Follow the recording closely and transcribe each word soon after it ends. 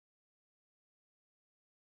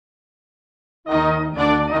Hi,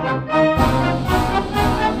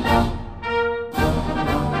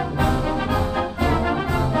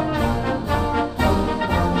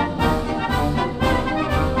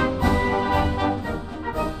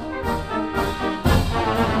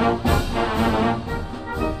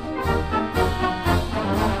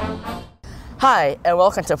 and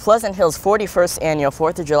welcome to Pleasant Hill's 41st Annual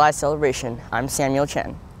 4th of July celebration. I'm Samuel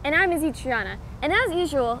Chen. And I'm Izzy Triana. And as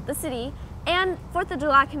usual, the city and 4th of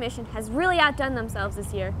July Commission has really outdone themselves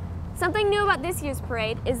this year. Something new about this year's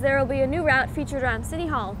parade is there will be a new route featured around City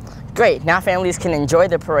Hall. Great, now families can enjoy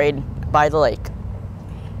the parade by the lake.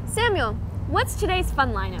 Samuel, what's today's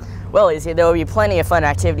fun lineup? Well, Izzy, there will be plenty of fun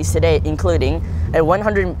activities today, including a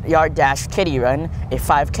 100-yard dash kiddie run, a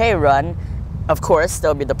 5K run, of course,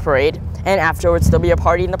 there'll be the parade, and afterwards there'll be a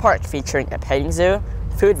party in the park featuring a petting zoo,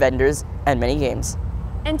 food vendors, and many games.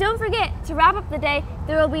 And don't forget, to wrap up the day,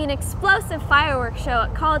 there will be an explosive fireworks show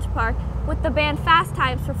at College Park with the band Fast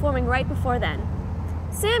Times performing right before then.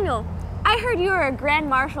 Samuel, I heard you were a Grand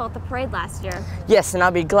Marshal at the parade last year. Yes, and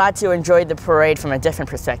I'll be glad to enjoy the parade from a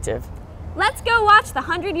different perspective. Let's go watch the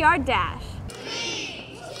 100-yard dash.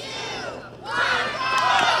 3, 2, 1.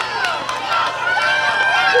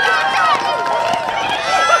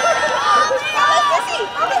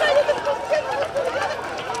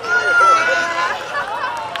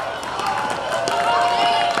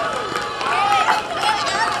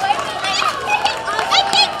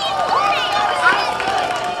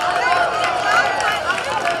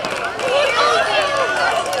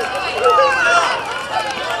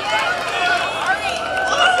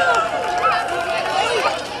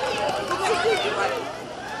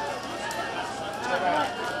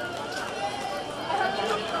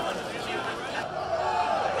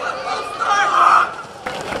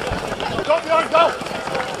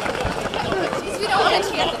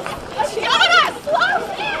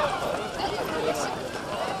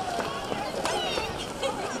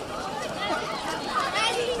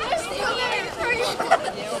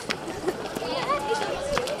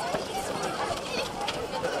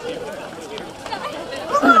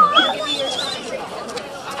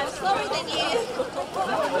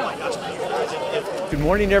 Good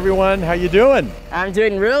morning, everyone. How you doing? I'm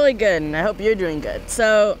doing really good, and I hope you're doing good.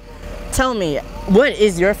 So, tell me, what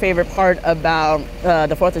is your favorite part about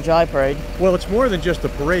the 4th of July parade? Well, it's more than just the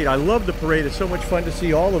parade. I love the parade. It's so much fun to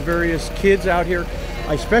see all the various kids out here.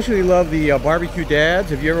 I especially love the barbecue dads.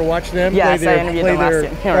 Have you ever watched them? Yes, I interviewed them last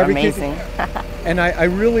year. They were amazing. And I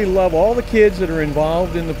really love all the kids that are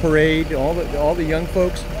involved in the parade, all the young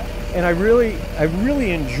folks. And I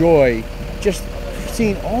really enjoy just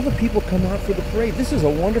seeing all the people come out for the parade. This is a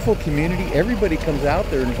wonderful community. Everybody comes out,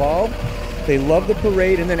 they're involved. They love the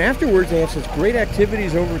parade, and then afterwards they have such great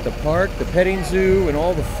activities over at the park, the petting zoo, and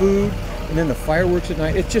all the food, and then the fireworks at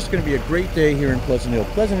night. It's just going to be a great day here in Pleasant Hill.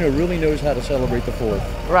 Pleasant Hill really knows how to celebrate the 4th.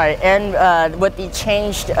 Right, and with the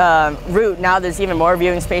changed route, now there's even more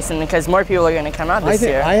viewing space, and because more people are going to come out this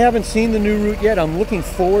year. I haven't seen the new route yet. I'm looking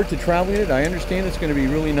forward to traveling it. I understand it's going to be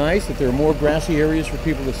really nice, that there are more grassy areas for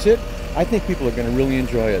people to sit. I think people are going to really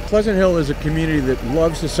enjoy it. Pleasant Hill is a community that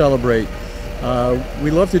loves to celebrate.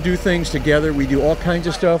 We love to do things together. We do all kinds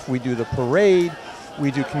of stuff. We do the parade,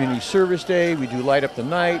 we do community service day, we do light up the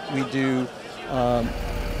night, we do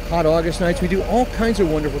hot August nights, we do all kinds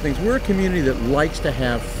of wonderful things. We're a community that likes to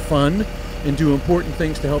have fun and do important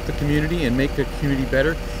things to help the community and make the community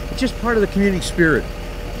better. It's just part of the community spirit.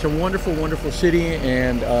 It's a wonderful, wonderful city,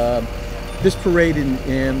 and this parade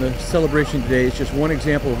and the celebration today is just one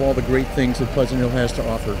example of all the great things that Pleasant Hill has to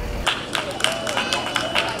offer.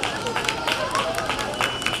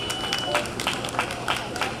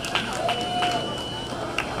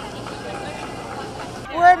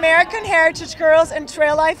 We're American Heritage Girls and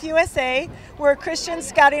Trail Life USA. We're a Christian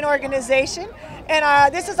scouting organization,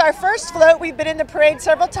 and this is our first float. We've been in the parade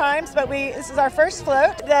several times, but this is our first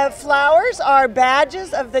float. The flowers are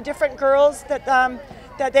badges of the different girls that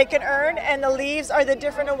they can earn, and the leaves are the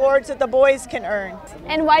different awards that the boys can earn.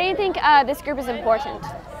 And why do you think this group is important?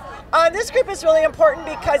 This group is really important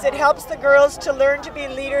because it helps the girls to learn to be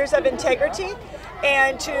leaders of integrity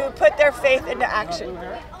and to put their faith into action.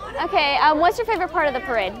 Okay, what's your favorite part of the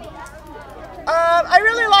parade? I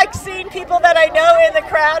really like seeing people that I know in the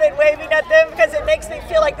crowd and waving at them, because it makes me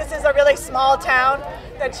feel like this is a really small town,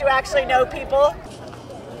 that you actually know people.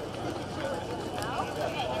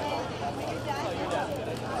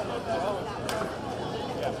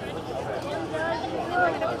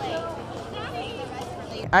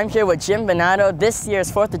 I'm here with Jim Bonato, this year's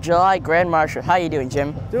 4th of July Grand Marshal. How are you doing,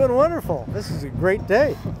 Jim? Doing wonderful. This is a great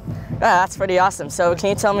day. That's pretty awesome. So can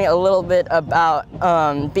you tell me a little bit about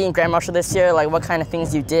being Grand Marshal this year? Like what kind of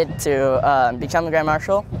things you did to become the Grand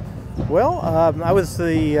Marshal? Well, I was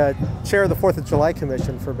the chair of the 4th of July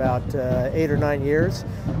Commission for about 8 or 9 years,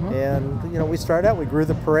 and we started out. We grew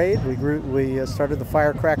the parade. We started the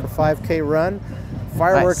Firecracker 5K run.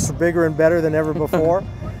 Fireworks are bigger and better than ever before,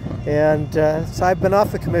 and so I've been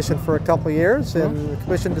off the commission for a couple of years, and the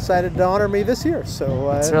commission decided to honor me this year. So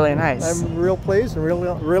it's really nice. I'm real pleased and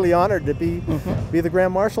really honored to be the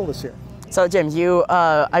Grand Marshal this year. So Jim, you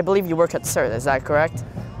I believe you work at CERT. Is that correct?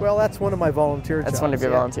 Well, that's one of my volunteer jobs. That's one of your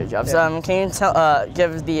volunteer jobs. Yeah. Can you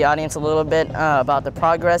give the audience a little bit about the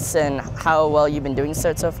progress and how well you've been doing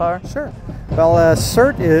CERT so far? Sure. Well,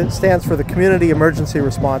 CERT stands for the Community Emergency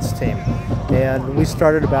Response Team, and we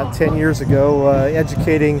started about 10 years ago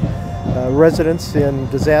educating residents in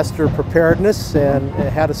disaster preparedness and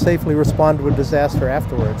how to safely respond to a disaster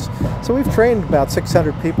afterwards. So we've trained about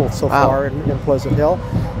 600 people so far in Pleasant Hill,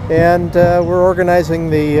 and we're organizing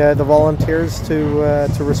the volunteers to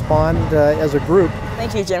respond as a group.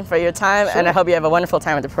 Thank you, Jim, for your time, and I hope you have a wonderful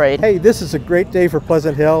time at the parade. Hey, this is a great day for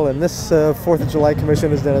Pleasant Hill, and this 4th of July Commission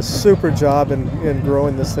has done a super job in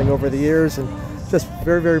growing this thing over the years, and just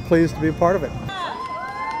very, very pleased to be a part of it.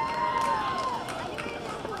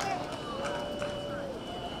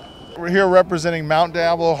 We're here representing Mount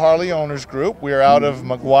Diablo Harley Owners Group. We are out of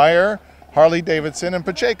McGuire, Harley-Davidson, and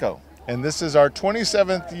Pacheco. And this is our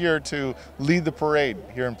 27th year to lead the parade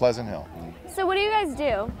here in Pleasant Hill. So what do you guys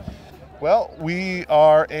do? Well, we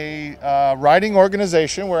are a riding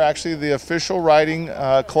organization. We're actually the official riding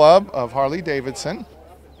club of Harley-Davidson.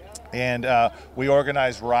 And we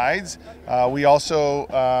organize rides. We also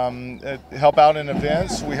help out in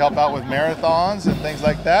events. We help out with marathons and things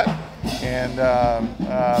like that. And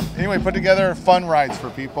anyway, put together fun rides for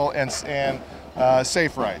people and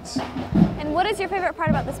safe rides. And what is your favorite part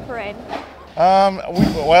about this parade?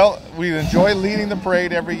 We enjoy leading the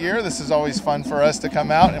parade every year. This is always fun for us to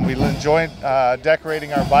come out, and we enjoy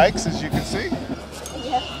decorating our bikes, as you can see.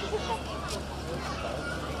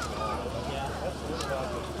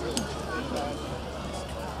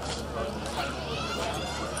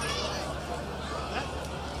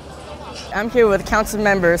 I'm here with Council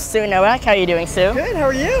Member Sue Nowak. How are you doing, Sue? Good, how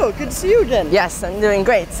are you? Good to see you again. Yes, I'm doing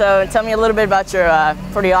great. So tell me a little bit about your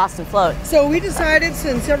pretty awesome float. So we decided,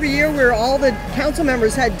 since every year where all the council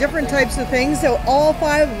members had different types of things, so all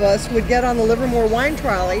 5 of us would get on the Livermore wine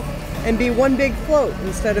trolley and be one big float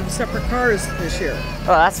instead of separate cars this year.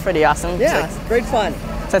 Oh, that's pretty awesome. Yeah, so great fun.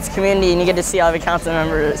 So it's community, and you get to see all the council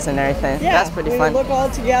members and everything. Yeah, that's pretty fun. We look all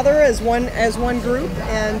together as one group,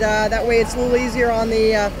 and that way it's a little easier on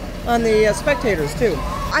the spectators too.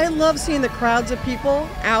 I love seeing the crowds of people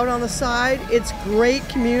out on the side. It's great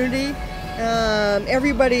community.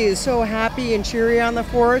 Everybody is so happy and cheery on the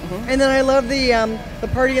 4th. And then I love the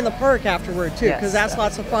party in the park afterward too, because that's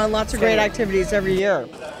lots of fun, lots of great activities every year.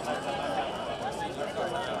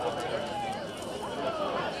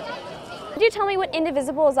 Could you tell me what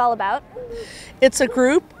Indivisible is all about? It's a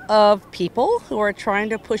group of people who are trying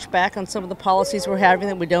to push back on some of the policies we're having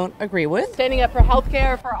that we don't agree with. Standing up for health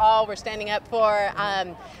care for all. We're standing up for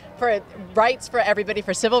rights for everybody,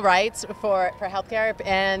 for civil rights, for health care,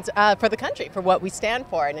 and for the country, for what we stand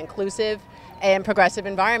for, an inclusive and progressive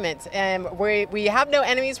environment. And we have no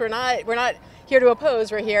enemies. We're not here to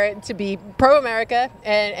oppose. We're here to be pro-America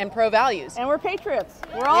and pro-values. And we're patriots.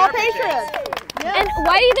 We're all patriots. Yes. And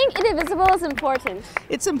why do you think Indivisible is important?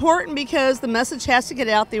 It's important because the message has to get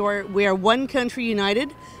out there. We are one country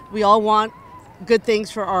united. We all want good things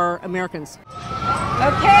for our Americans. Okay,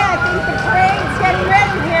 I think the parade's getting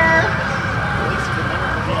ready here.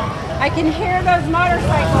 I can hear those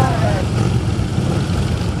motorcycles.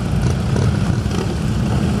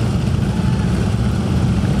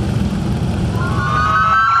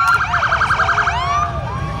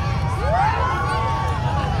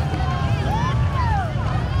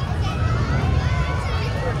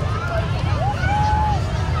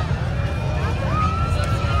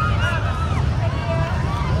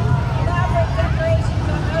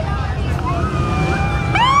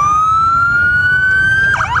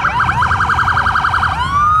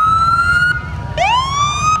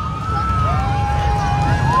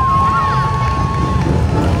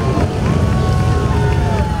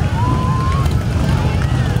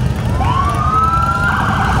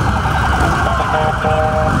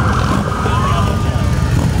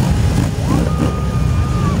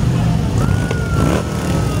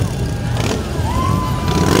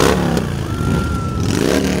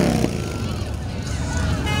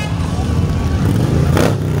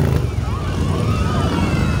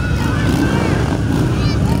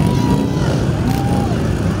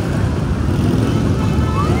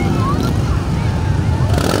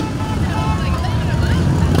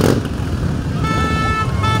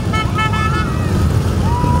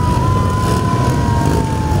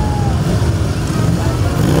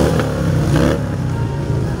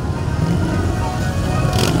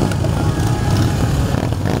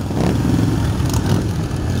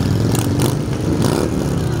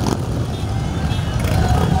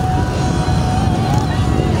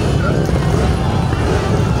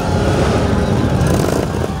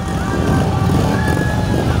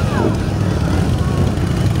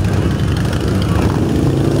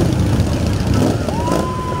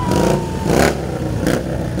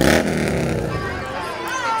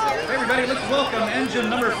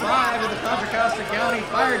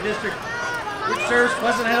 which serves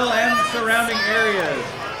Pleasant Hill and surrounding areas.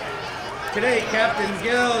 Today, Captain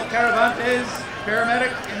Gil Caravantes,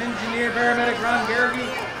 paramedic and engineer paramedic Ron Garrity,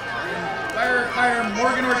 and firefighter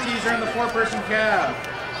Morgan Ortiz are in the 4-person cab.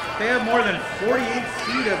 They have more than 48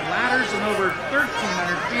 feet of ladders and over 1,300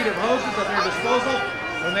 feet of hoses at their disposal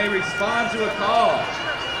when they respond to a call.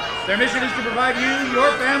 Their mission is to provide you, your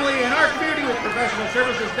family, and our community with professional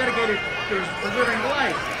services dedicated to preserving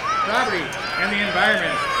life, property, and the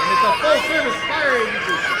environment. And it's a full-service fire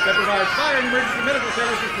agency that provides fire and emergency medical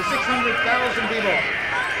services to 600,000 people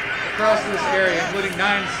across this area, including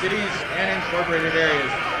 9 cities and incorporated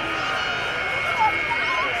areas.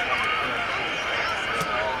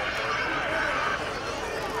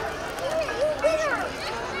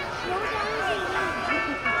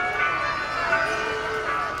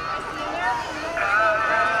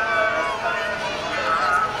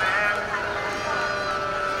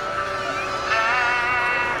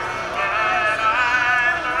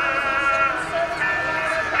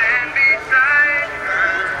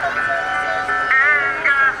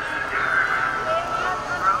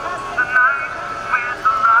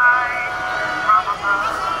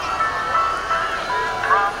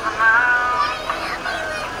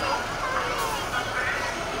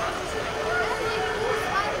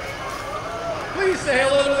 Please say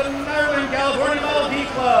hello to the Northern California Model T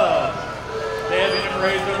Club. They have been in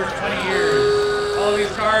parades over 20 years. All of these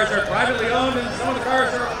cars are privately owned and some of the cars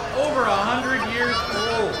are over 100 years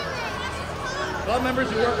old. Club members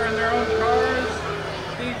who work on their own cars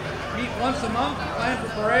meet once a month, plan for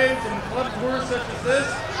parades and club tours such as this.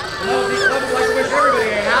 The Model T Club would like to wish everybody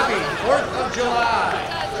a happy 4th of July.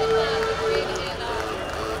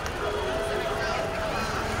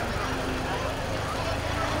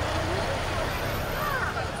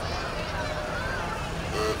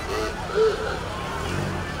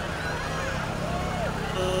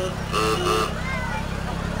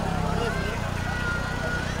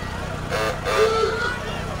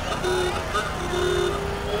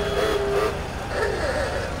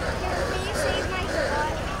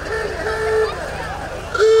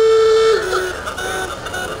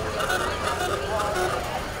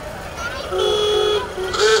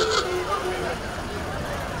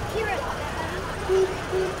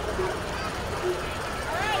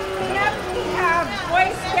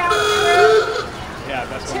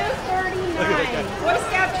 Boy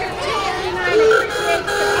Scout Troop 239 appreciates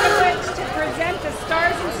the privilege to present the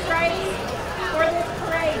Stars and Stripes for this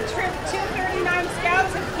parade. Troop 239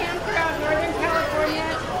 Scouts have camped throughout Northern California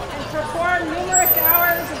and performed numerous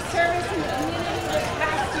hours of service in the community this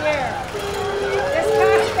past year. This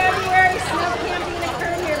past February, snow camping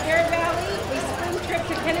occurred near Bear Valley, a spring trip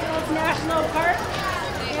to Pinnacles National Park,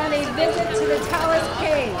 and a visit to the Talus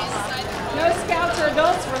Caves. No Scouts or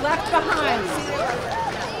adults were left behind.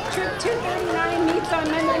 Troop 239 meets on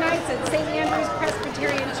Monday nights at St. Andrew's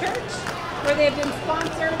Presbyterian Church, where they have been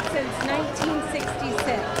sponsored since 1966.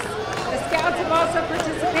 The Scouts have also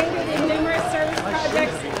participated in numerous service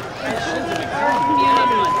projects including our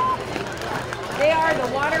community. They are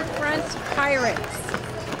the Waterfront Pirates.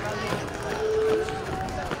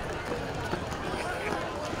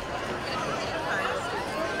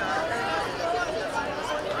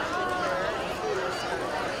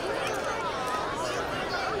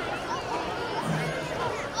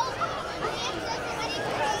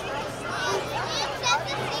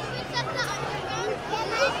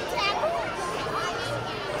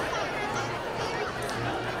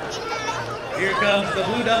 Here comes the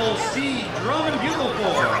Blue Devils Sea Drum and Bugle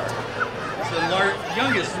Corps. It's the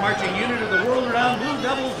youngest marching unit of the world-renowned Blue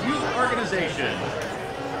Devils Youth Organization.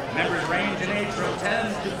 Members range in age from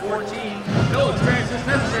 10 to 14. No experience is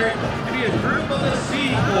necessary to be a group of the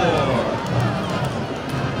Sea Corps.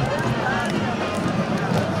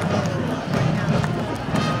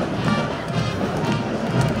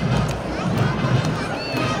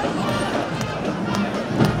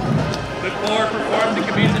 Corps performed and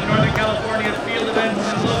competes in Northern California's field events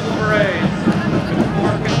and local parades. The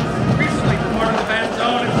Corps recently performed in the Fan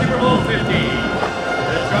Zone at Super Bowl 50.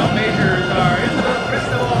 The drum majors are Isabel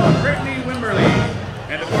Cristobal and Brittany Wimberly,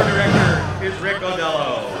 and the corps director is Rick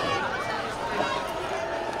Odello.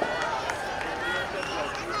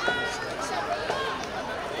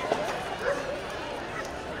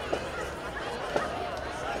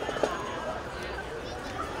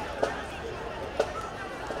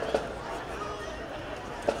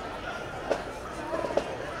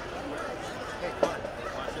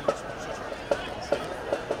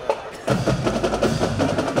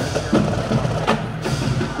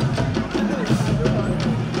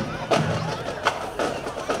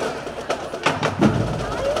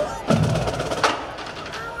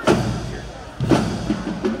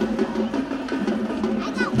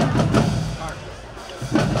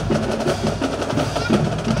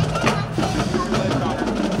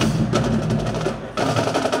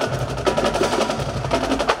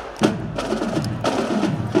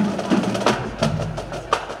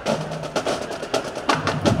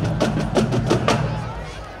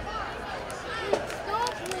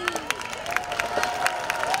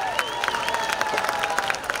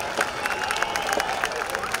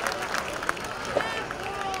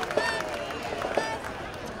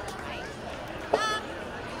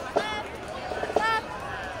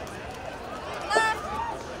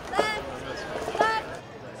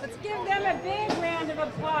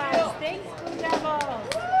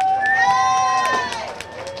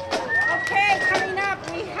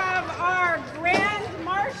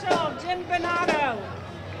 Bonato.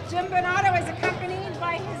 Jim Bonato is accompanied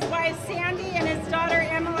by his wife Sandy and his daughter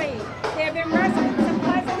Emily. They have been residents of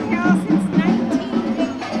Pleasant Hill since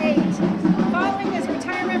 1988. Following his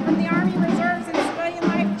retirement from the Army Reserves and civilian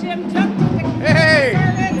life, Jim jumped into community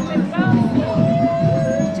service and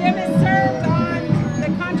volunteered. Jim has served on the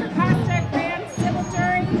Contra Costa Grand Civil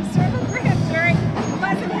Jury,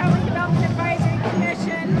 Pleasant Hill Development Advisory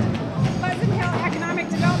Commission, Pleasant Hill Economic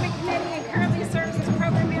Development Committee, and currently serves as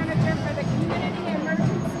program manager for the Community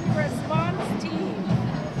Emergency Response Team.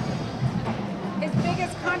 His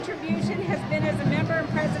biggest contribution has been as a member and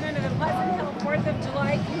president of the Pleasant Hill 4th of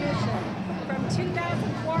July Commission from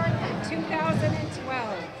 2004 to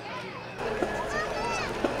 2012.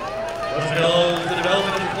 Pleasant Hill is the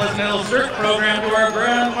development of the Pleasant Hill CERT program to our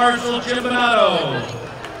Grand Marshal Jim Bonato.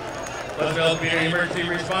 Pleasant Hill Community Emergency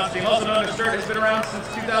Response Team, also known as CERT, has been around since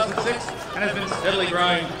 2006 and has been steadily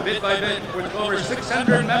growing bit by bit with over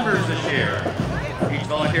 600 members this year. Each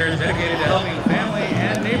volunteer is dedicated to helping family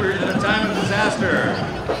and neighbors in a time of disaster.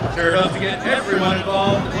 CERT hopes to get everyone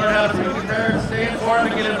involved to learn how to be prepared, stay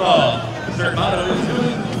informed, and get involved. The CERT motto is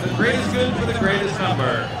doing the greatest good for the greatest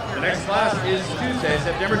number. The next class is Tuesday,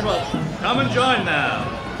 September 12th. Come and join now.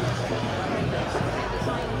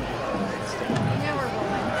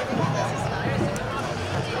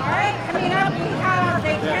 All right, coming up we have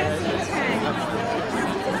the Kensington.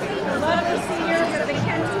 The lovely seniors of the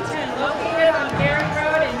Kensington, located on Barron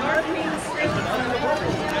Road and North Main Street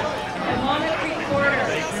and Walnut Creek border.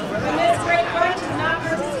 When this great bunch is not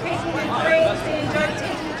participating in parades, they enjoy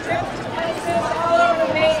taking trips to places all over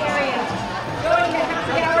the Bay Area, going to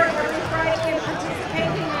happy hour every Friday and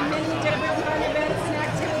participating in many different fun events and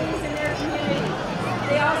activities in their community.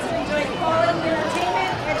 They also enjoy quality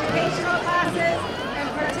entertainment, educational classes, and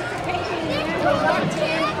participating in the annual Walk to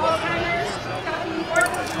End Alzheimer's Happy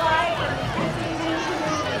 4th of July for the Kensington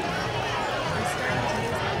community.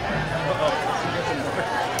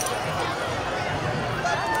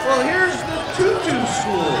 Well, here's the Tutu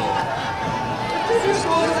School. The Tutu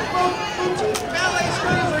School is a boutique ballet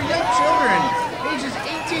school for young children, ages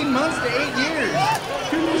 18 months to 8 years.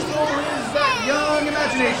 Tutu School believes that young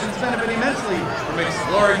imaginations benefit immensely from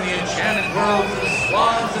exploring the enchanted worlds of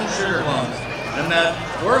swans and sugar plums, and that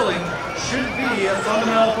twirling should be a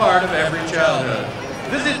fundamental part of every childhood.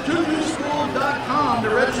 Visit tutuschool.com to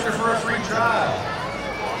register for a free trial.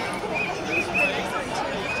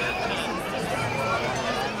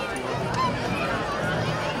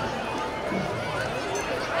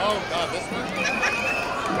 Oh God, this one?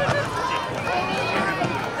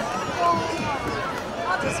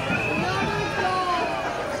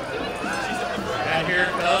 And here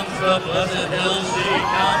comes the Pleasant Hill City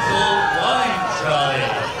Council Wine Trolley.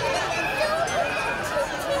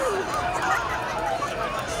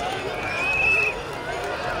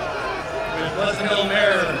 With Pleasant Hill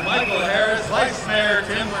Mayor Michael Harris, Vice Mayor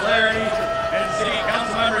Tim Flaherty, and City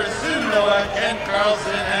Council members Sue Nowak, Ken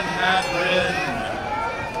Carlson, and Matt Wynn.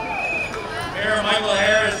 Mayor Michael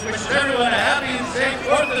Harris wishes everyone a happy and safe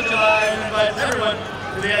 4th of July and invites everyone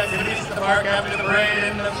to the activities at the park after the parade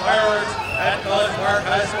and the fireworks at College Park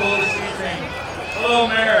High School this evening. Hello,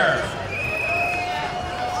 Mayor.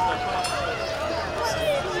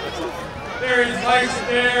 There is Vice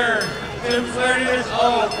Mayor Tim Flaherty.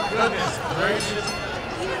 Oh, goodness gracious.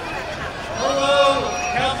 Hello,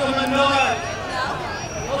 Councilman Nowak.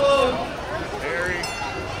 Hello. Barry.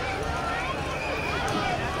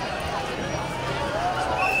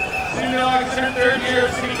 Sue Nowak is her 3rd year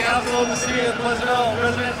of City Council in the City of Pleasant Hill,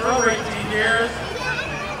 president for over 18 years.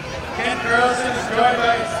 Ken Carlson is joined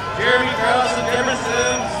by Jeremy Carlson, Deborah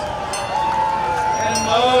Sims, and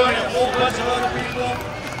Mo, and a whole bunch of other people.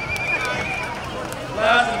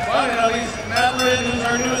 Last and finally not least, Matt Lynn, who's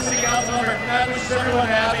our newest City Council member. Matt wishes everyone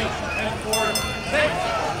happy and safe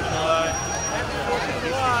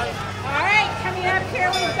July. All right, coming up here,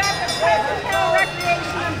 we've got the Pleasant Hill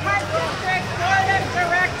Recreation and Park District Board of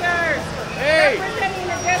Directors. Hey. Representing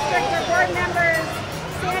the district are board members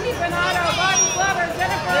Sandy Bonato, Bobby Glover,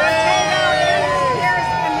 Jennifer Ortega, Andrew Pierce,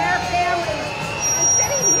 and their families. And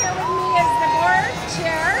sitting here with me is the board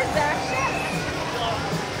chair, Zach Schiff.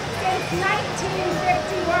 Since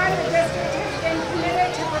 1951, the district has been committed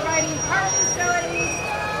to providing park facilities,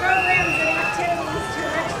 programs, and activities to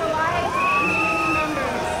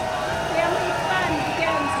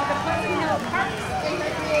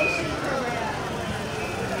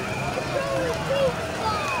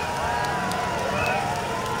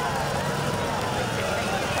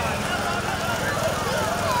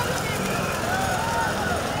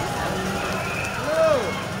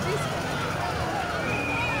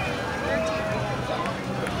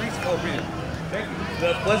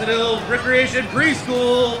Pleasant Hill Recreation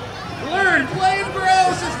Preschool. Learn, play, and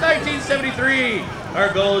grow since 1973.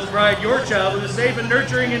 Our goal is to provide your child with a safe and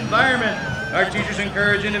nurturing environment. Our teachers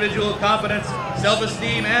encourage individual confidence,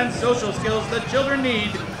 self-esteem, and social skills that children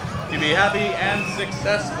need to be happy and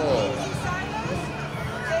successful.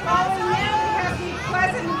 Following them, we have the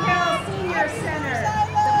Pleasant Hill Senior Center,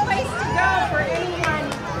 the place to go for anyone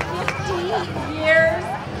 50 years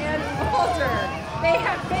and older. They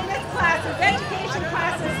have fitness classes, education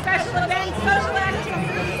classes, special events, social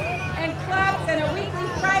activities, and clubs, and a weekly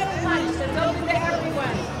Friday lunch that's open to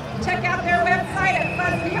everyone. Check out their website at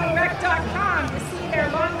pleasanthillrec.com to see their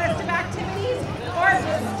long list of activities, or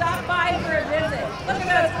just stop by for a visit. Look at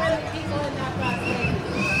those friendly people in that bus.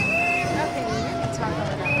 Okay, you can talk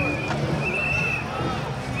about that.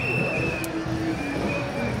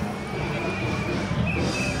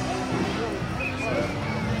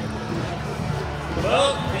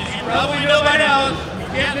 Well, as you probably know by now, you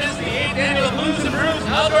can't miss the 8th Annual Blues and Brews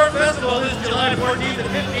Outdoor Festival this July 14th and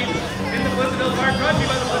 15th in the Pleasantville Park, brought to you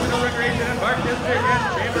by the Pleasantville Recreation and Park District and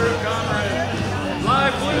Chamber of Commerce.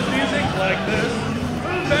 Live blues music like this,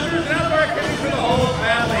 food vendors, and outdoor activities for the whole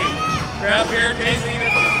family. Craft beer tasting,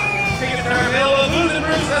 tickets are available at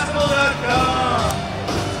bluesandbrewsfestival.com.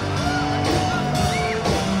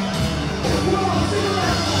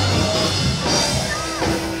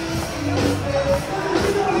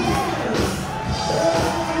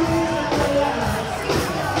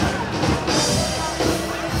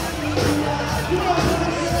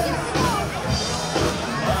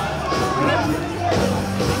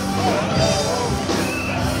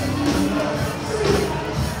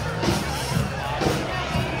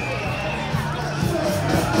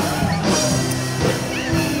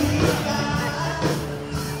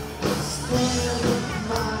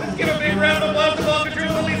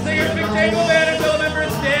 Table Band and Bill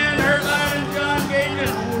members Dan Hurtline and John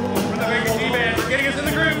Gagan from the Vegas G-Band for getting us in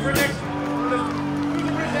the groove for next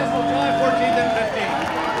Festival, July 14th and 15th.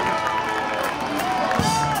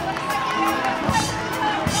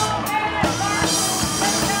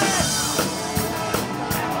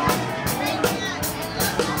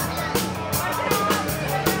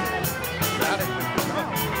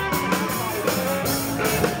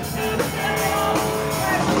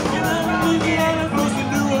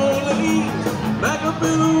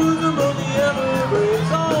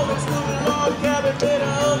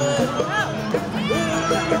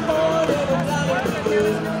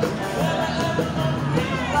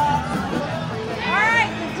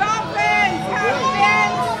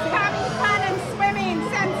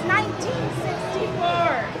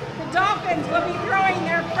 Will be throwing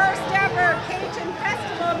their first ever Cajun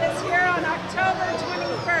Festival this year on October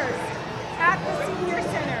 21st at the Senior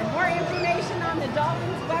Center. More information on the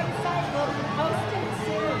Dolphins website will be posted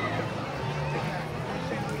soon.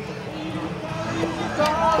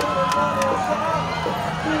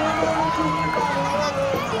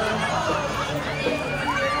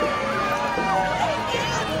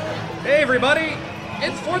 Hey everybody,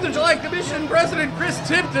 it's 4th of July Commission President Chris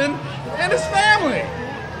Tipton and his family.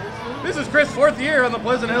 This is Chris' 4th year on the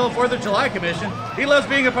Pleasant Hill 4th of July Commission. He loves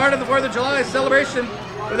being a part of the 4th of July celebration.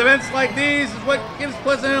 With events like these is what gives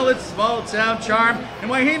Pleasant Hill its small town charm and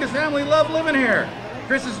why he and his family love living here.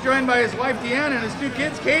 Chris is joined by his wife Deanna and his 2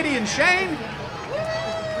 kids, Katie and Shane.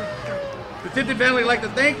 The Tipton family would like to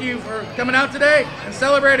thank you for coming out today and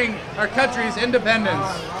celebrating our country's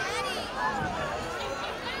independence.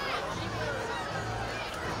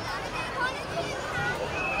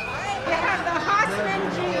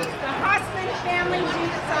 Family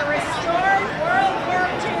Jeeps are restored World War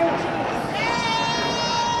II Jeeps.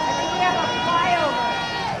 I think we have a flyover.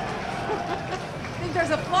 I think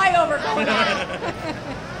there's a flyover going on.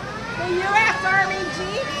 The U.S. Army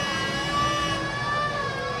Jeep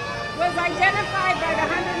was identified by the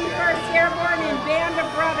 101st Airborne and Band of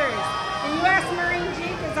Brothers. The U.S. Marine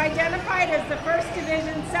Jeep is identified as the 1st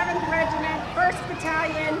Division, 7th Regiment, 1st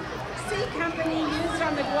Battalion, C Company used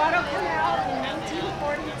on the Guadalcanal in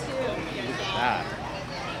 1942.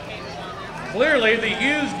 Clearly, the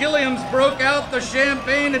Hughes Gilliams broke out the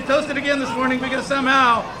champagne and toasted again this morning because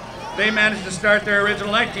somehow they managed to start their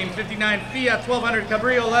original 1959 Fiat 1200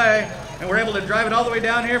 Cabriolet and were able to drive it all the way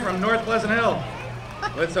down here from North Pleasant Hill.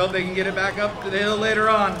 Let's hope they can get it back up to the hill later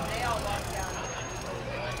on.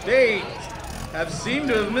 They have seemed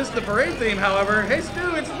to have missed the parade theme, however. Hey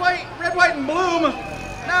Stu, it's white, red, white, and bloom,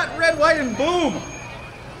 not red, white, and boom.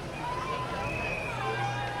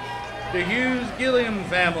 The Hughes Gilliam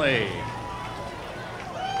family.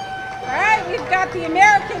 All right, we've got the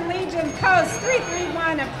American Legion Post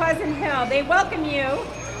 331 of Pleasant Hill. They welcome you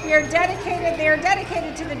They are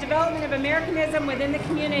dedicated to the development of Americanism within the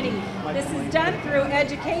community. This is done through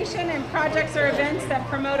education and projects or events that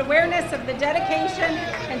promote awareness of the dedication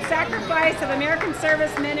and sacrifice of American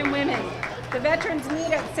servicemen and women. The veterans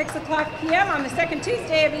meet at 6:00 p.m. on the second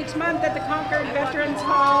Tuesday of each month at the Concord Veterans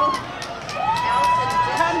Hall.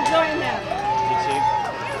 Come join them.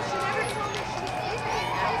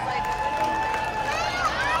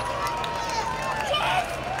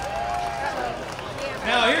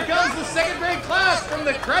 Now here comes the second grade class from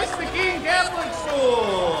the Christ the King Catholic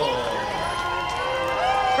School.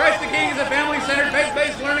 Christ the King is a family-centered,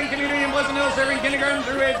 faith-based learning community in Pleasant Hill, serving kindergarten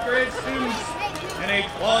through 8th grade students in a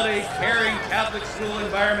quality, caring Catholic school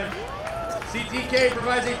environment. CTK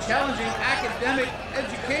provides a challenging academic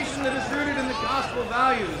education that is rooted in the gospel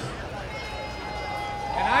values.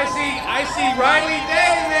 And I see Riley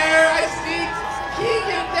Day there. I see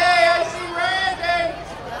Keegan Day. I see Ryan Day.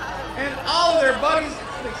 And all of their buddies,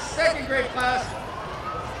 the second grade class,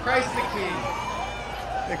 Christ the King.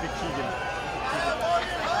 Look at Keegan.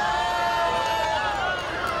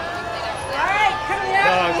 All right, coming up,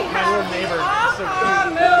 we have the AHA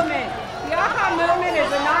Movement. The AHA Movement is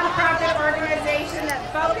a nonprofit organization that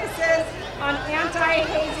focuses on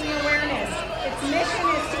anti-hazing awareness. Its mission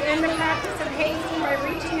is to end the practice of hazing by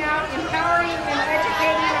reaching out, empowering, and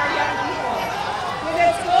educating our young people. With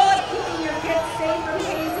its goal of keeping your kids safe from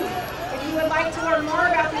hazing. If you would like to learn more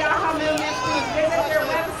about the AHA Movement, please visit their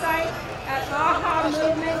website at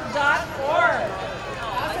ahamovement.org. I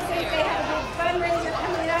also think they have a big fundraiser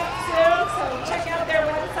coming up soon, so check out their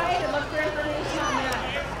website and look for information on that.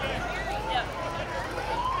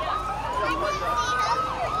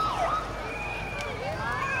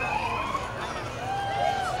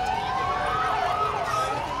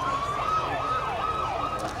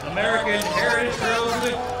 American Heritage Girls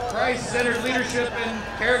is a Christ-centered leadership and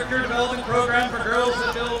character development program for girls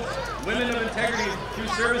that builds women of integrity through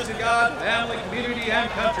service to God, family, community, and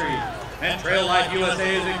country. And Trail Life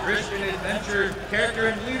USA is a Christian adventure, character,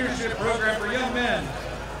 and leadership program for young men.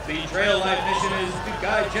 The Trail Life mission is to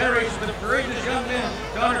guide generations of courageous young men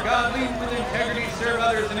to honor God, lead with integrity, serve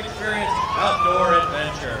others, and experience outdoor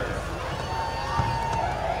adventure.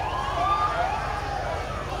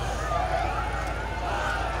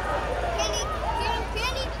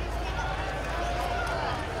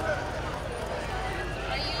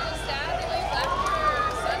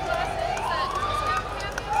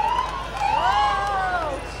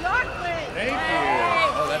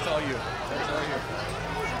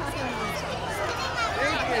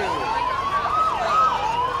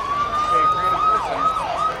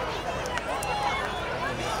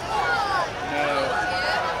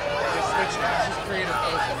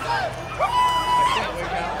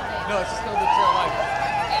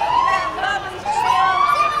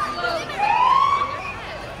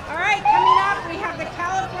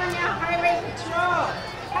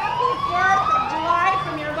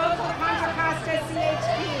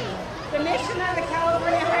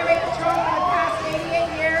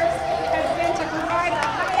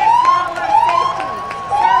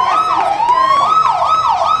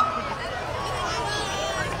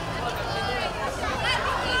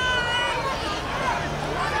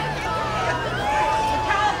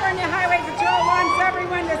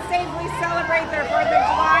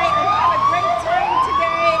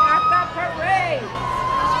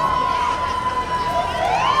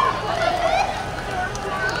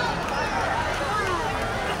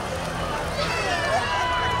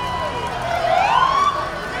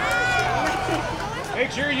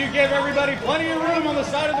 Make sure you give everybody plenty of room on the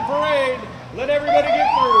side of the parade. Let everybody get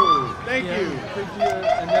through. Thank you. Could you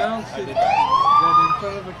announce that in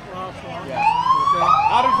front of the crosswalk? Yeah. Okay.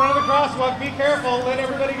 Out in front of the crosswalk. Be careful. Let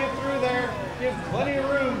everybody get through there. Give plenty of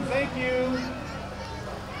room. Thank you.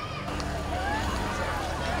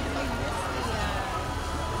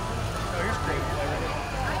 Oh, here's great.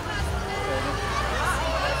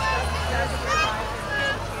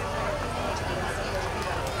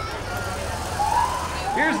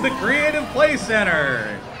 Here's the Creative Play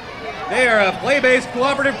Center. They are a play-based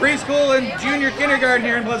cooperative preschool and junior kindergarten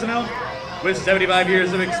here in Pleasant Hill. With 75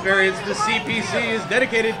 years of experience, the CPC is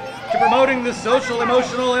dedicated to promoting the social,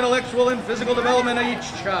 emotional, intellectual, and physical development of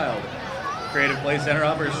each child. Creative Play Center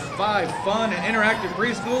offers 5 fun and interactive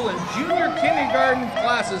preschool and junior kindergarten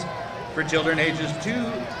classes for children ages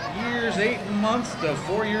 2 years, 8 months to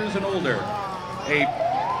 4 years and older. A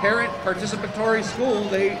parent participatory school,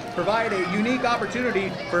 they provide a unique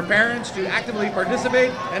opportunity for parents to actively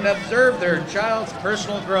participate and observe their child's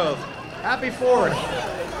personal growth. Happy 4th.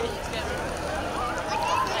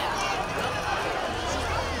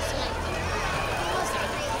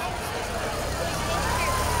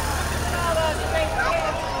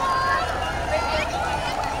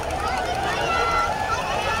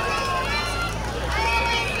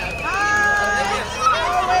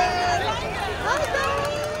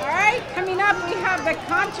 up, we have the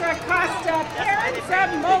Contra Costa Parents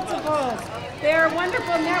of Multiples. They're a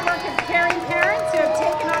wonderful network of caring parents who have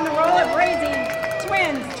taken on the role of raising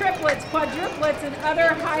twins, triplets, quadruplets, and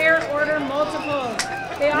other higher order multiples.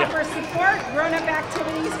 They offer support, grown-up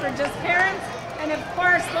activities for just parents, and of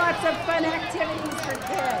course, lots of fun activities for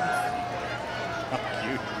kids. How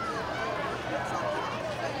cute.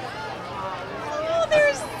 Oh,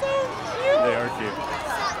 they're so cute. They are cute.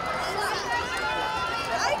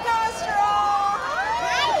 Hi, Castro.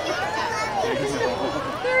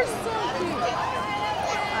 They're so cute.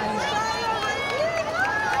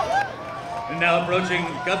 And now approaching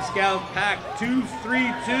Cub Scout Pack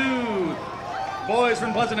 232. Boys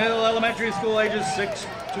from Pleasant Hill Elementary School, ages 6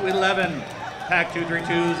 to 11. Pack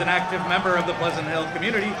 232 is an active member of the Pleasant Hill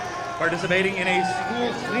community, participating in a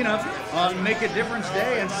school cleanup on Make a Difference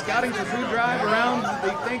Day and scouting for food drive around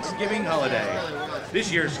the Thanksgiving holiday.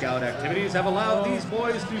 This year's scout activities have allowed these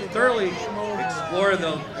boys to thoroughly explore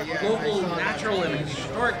the local natural and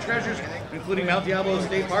historic treasures, including Mount Diablo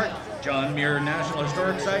State Park, John Muir National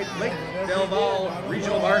Historic Site, Lake Del Valle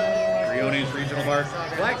Regional Park, Briones Regional Park,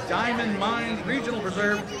 Black Diamond Mines Regional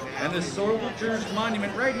Preserve, and the Soldiers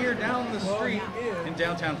Monument right here down the street in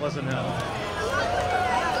downtown Pleasant Hill.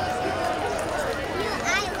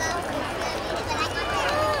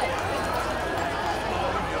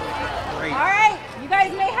 All right, you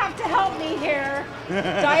guys may have to help me here.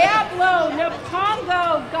 Diablo,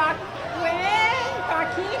 Napongo, Gakuen,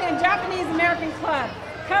 and Japanese American Club.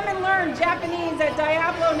 Come and learn Japanese at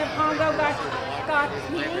Diablo, Napongo, Gakuen.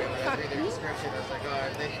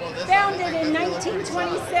 Founded in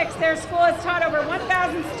 1926, their school has taught over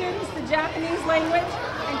 1,000 students the Japanese language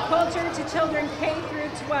and culture to children K through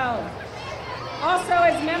 12. Also,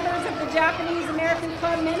 as members of the Japanese American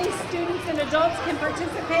Club, many students and adults can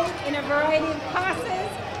participate in a variety of classes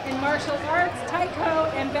in martial arts, taiko,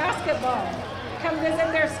 and basketball. Come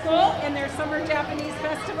visit their school and their Summer Japanese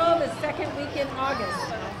Festival the second week in August.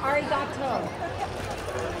 Arigato.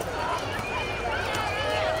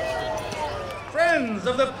 Friends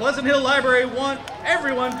of the Pleasant Hill Library want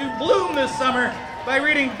everyone to bloom this summer by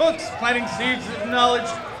reading books, planting seeds of knowledge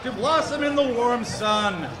to blossom in the warm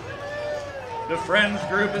sun. The Friends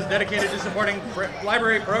group is dedicated to supporting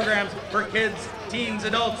library programs for kids, teens,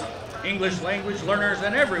 adults, English language learners,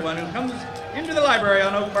 and everyone who comes into the library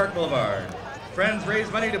on Oak Park Boulevard. Friends raise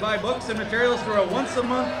money to buy books and materials for a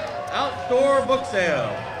once-a-month outdoor book sale.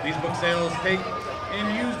 These book sales take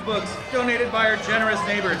in used books donated by our generous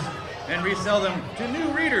neighbors and resell them to new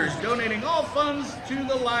readers, donating all funds to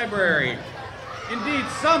the library. Indeed,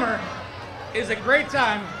 summer is a great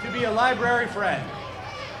time to be a library friend.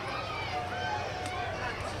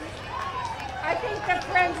 I think the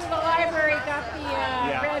Friends of the Library got the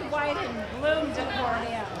red, white, and blue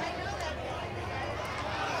accordion.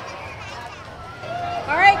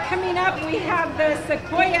 All right, coming up, we have the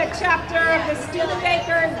Sequoia chapter of the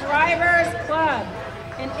Studebaker Drivers Club.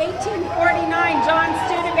 In 1849, John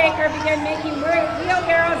Studebaker began making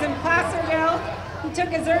wheelbarrows in Placerville. He took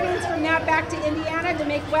his earnings from that back to Indiana to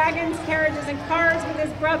make wagons, carriages, and cars with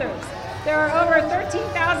his brothers. There are over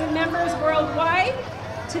 13,000 members worldwide.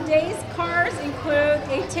 Today's cars include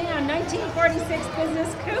a 1946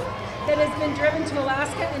 business coupe that has been driven to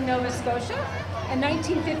Alaska and Nova Scotia, a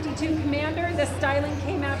 1952 Commander. The styling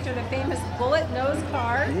came after the famous bullet nose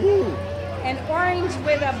car, an orange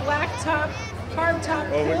with a black top, carved top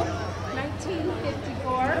coupe,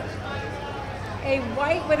 1954, a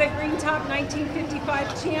white with a green top,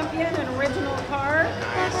 1955 Champion, an original car.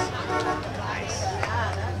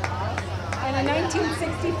 And a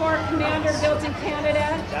 1964 Commander built in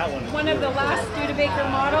Canada, one of the last Studebaker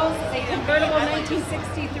models. A convertible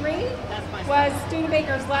 1963 was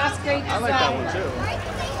Studebaker's last great design. I like that one too.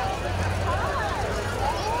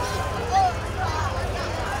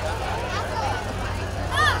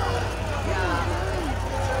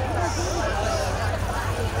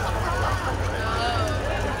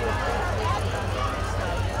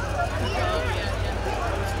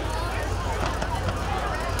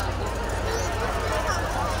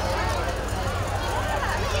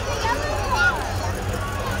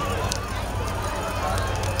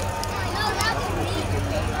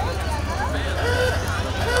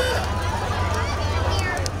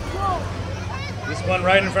 One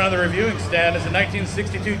right in front of the reviewing stand is a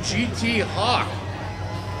 1962 GT Hawk.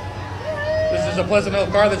 This is a Pleasant Hill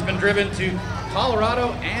car that's been driven to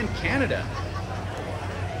Colorado and Canada.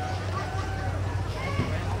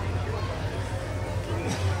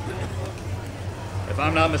 If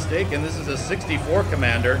I'm not mistaken, this is a 64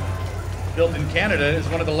 Commander built in Canada. It's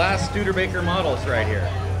one of the last Studebaker models right here.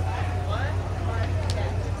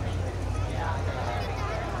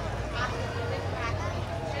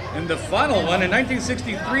 And the final one, in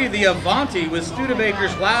 1963, the Avanti was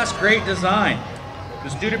Studebaker's last great design. The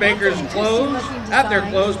Studebakers closed, at their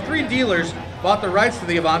close, 3 dealers bought the rights to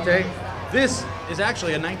the Avanti. This is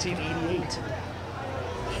actually a 1988.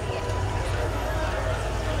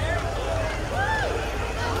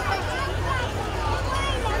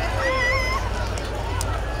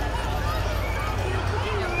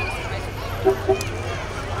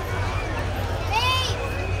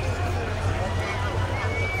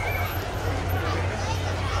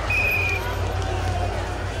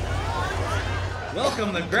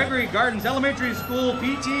 Welcome the Gregory Gardens Elementary School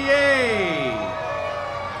PTA.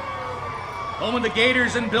 Home of the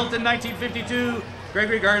Gators and built in 1952,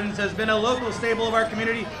 Gregory Gardens has been a local staple of our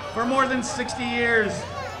community for more than 60 years.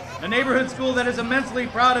 A neighborhood school that is immensely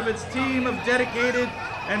proud of its team of dedicated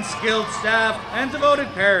and skilled staff and devoted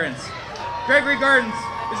parents. Gregory Gardens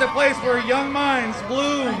is a place where young minds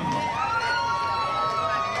bloom.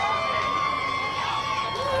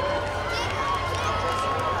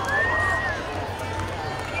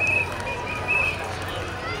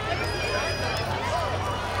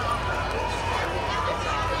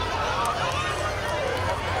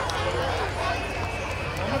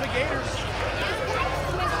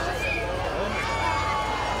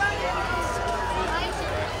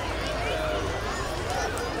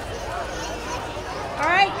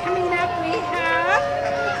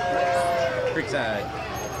 Creekside.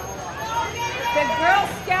 The Girl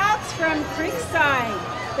Scouts from Creekside.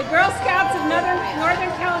 The Girl Scouts of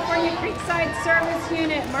Northern California Creekside Service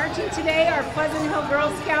Unit marching today are Pleasant Hill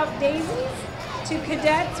Girl Scout daisies to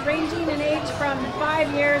cadets ranging in age from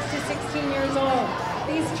 5 years to 16 years old.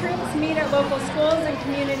 These troops meet at local schools and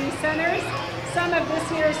community centers. Some of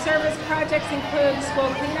this year's service projects include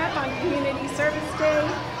school cleanup on Community Service Day,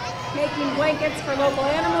 making blankets for local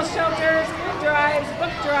animal shelters, food drives,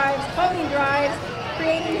 book drives, clothing drives,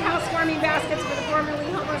 creating housewarming baskets for the formerly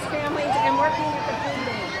homeless families, and working at the food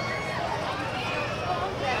bank.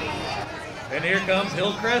 And here comes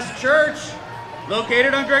Hillcrest Church,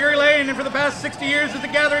 located on Gregory Lane, and for the past 60 years is a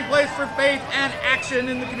gathering place for faith and action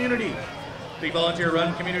in the community. The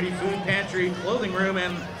volunteer-run community food pantry, clothing room,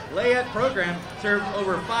 and layette program serves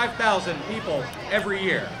over 5,000 people every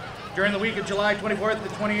year. During the week of July 24th to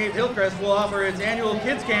 28th, Hillcrest will offer its annual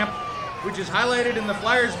Kids Camp, which is highlighted in the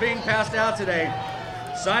flyers being passed out today.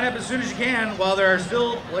 Sign up as soon as you can while there are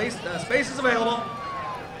still spaces available.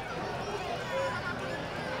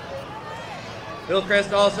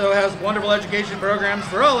 Hillcrest also has wonderful education programs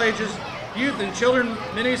for all ages, youth and children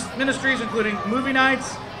ministries including movie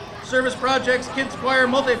nights, service projects, kids choir,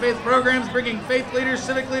 multi-faith programs, bringing faith leaders,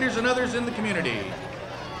 civic leaders, and others in the community.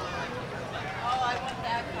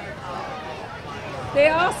 They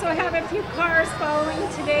also have a few cars following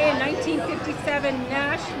today, a 1957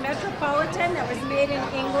 Nash Metropolitan that was made in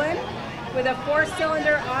England with a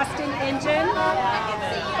 4-cylinder Austin engine,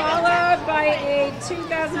 followed by a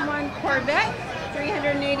 2001 Corvette,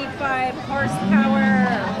 385 horsepower.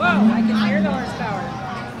 Whoa, I can hear the horsepower.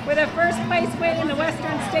 With a first place win in the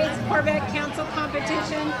Western States Corvette Council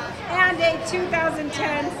competition and a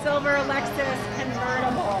 2010 silver Lexus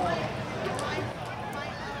convertible.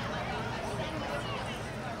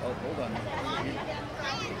 Oh, hold on.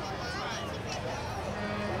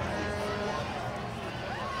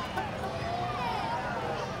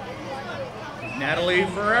 Natalie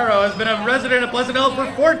Ferrero has been a resident of Pleasant Hill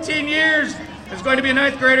for 14 years. Is going to be a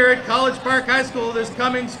 9th grader at College Park High School this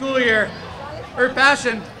coming school year. Her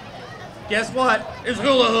passion, guess what, is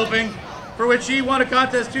hula hooping, for which she won a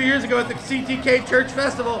contest 2 years ago at the CTK Church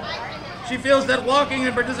Festival. She feels that walking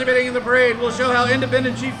and participating in the parade will show how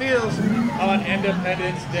independent she feels on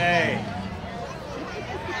Independence Day.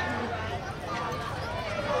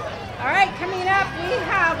 All right, coming up, we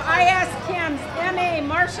have IS Kim's MA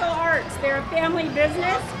Martial Arts. They're a family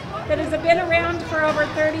business that has been around for over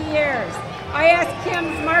 30 years. IS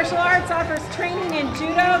Kim's Martial Arts offers training in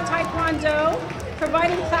Judo, Taekwondo,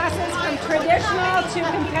 providing classes from traditional to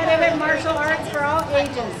competitive martial arts for all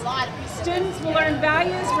ages. Students will learn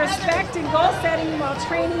values, respect, and goal setting while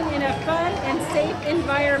training in a fun and safe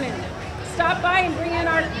environment. Stop by and bring in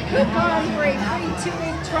our coupon for a free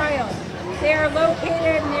 2-week trial. They are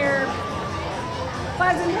located near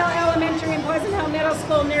Pleasant Hill Elementary and Pleasant Hill Middle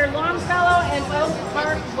School near Longfellow and Oak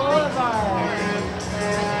Park Boulevard.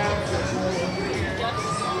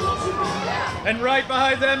 And right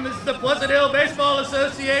behind them is the Pleasant Hill Baseball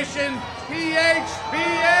Association,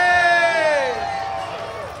 PHBA!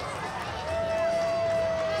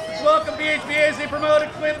 Welcome PHBA as they promote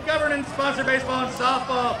equipped governance, sponsor baseball and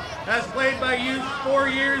softball, as played by youth 4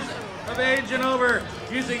 years of age and over,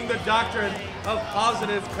 using the doctrine of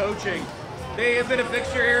positive coaching. They have been a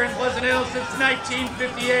fixture here in Pleasant Hill since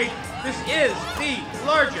 1958. This is the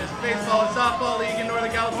largest baseball and softball league in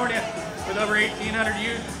Northern California, with over 1,800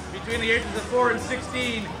 youth between the ages of 4 and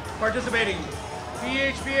 16 participating.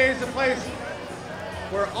 PHBA is a place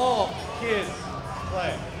where all kids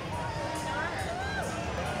play.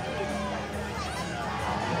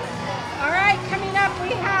 All right, coming up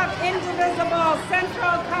we have Indivisible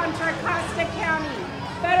Central Contra Costa County,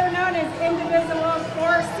 better known as Indivisible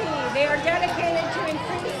 4C. They are dedicated to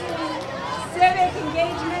increasing civic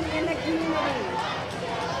engagement in the community.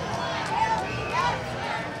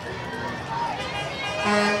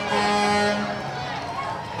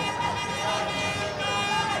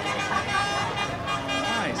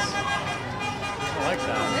 Nice. I like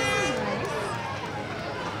that. This is nice.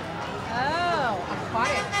 Oh,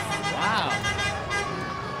 aquatics. Wow.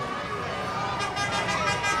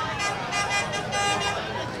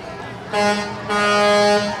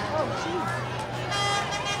 Oh, geez.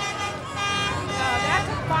 Oh, that's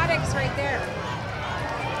aquatics right there.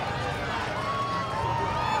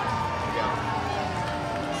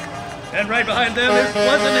 And right behind them is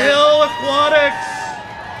Pleasant Hill Aquatics.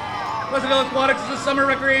 Pleasant Hill Aquatics is a summer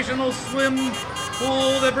recreational swim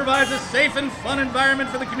pool that provides a safe and fun environment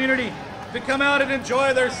for the community to come out and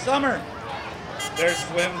enjoy their summer. Their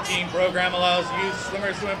swim team program allows youth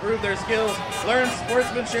swimmers to improve their skills, learn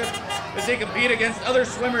sportsmanship as they compete against other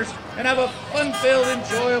swimmers, and have a fun-filled,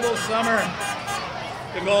 enjoyable summer.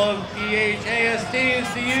 The goal of PHAST is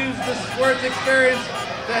to use the sports experience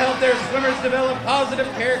to help their swimmers develop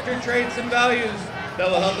positive character traits and values that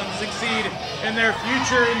will help them succeed in their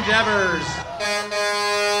future endeavors.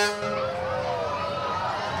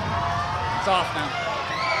 It's off now.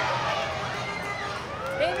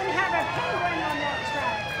 They even have a penguin on that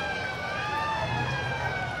track.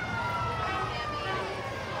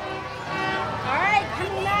 All right,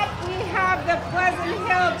 coming up, we have the Pleasant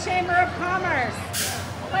Hill Chamber of Commerce.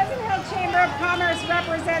 Pleasant Hill Chamber of Commerce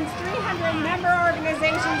represents 300 member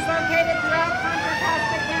organizations located throughout Contra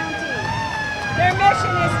Costa County. Their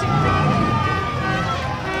mission is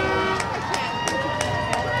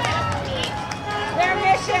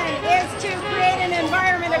to create an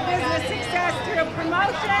environment of business success through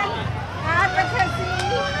promotion, advocacy,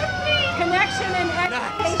 connection, and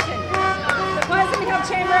education. The Pleasant Hill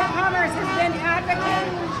Chamber of Commerce has been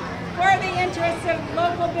advocating for the interests of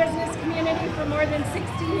local business community for more than 60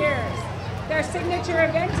 years. Their signature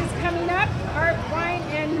event is coming up. Art, wine,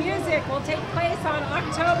 and music will take place on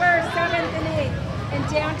October 7th and 8th in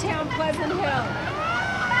downtown Pleasant Hill.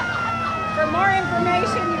 For more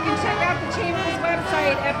information, you can check out the Chamber's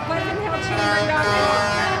website at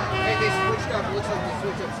pleasanthillchamber.com. Hey, they switched up. It looks like they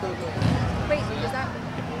switched up still good. Wait, is that?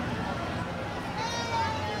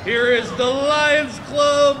 Here is the Lions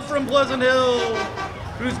Club from Pleasant Hill,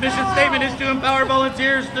 whose mission statement is to empower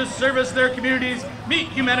volunteers to service their communities, meet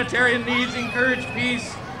humanitarian needs, encourage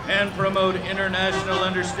peace, and promote international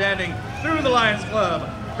understanding through the Lions Club.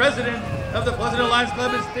 President of the Pleasant Hill Lions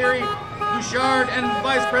Club is Thierry Bouchard, and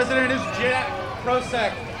Vice President is Jack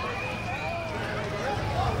Prosek.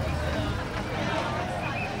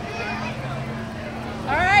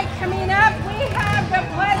 All right, coming up, we have the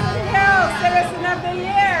Pleasant Hill Citizen of the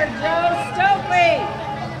Year, Joe Stokely.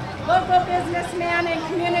 Local businessman and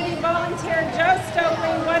community volunteer Joe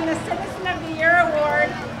Stokely won the Citizen of the Year Award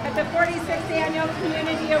at the 46th Annual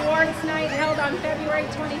Community Awards Night held on February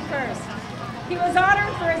 21st. He was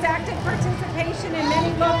honored for his active participation in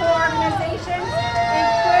many local organizations,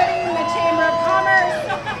 including the Chamber of Commerce,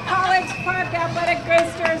 College Park Athletic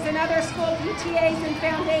Boosters, and other school PTAs and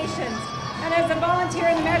foundations, and as a volunteer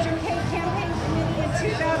in the Measure K campaign committee in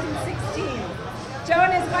 2016. Joe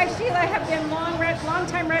and his wife Sheila have been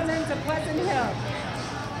long-time residents of Pleasant Hill.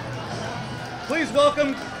 Please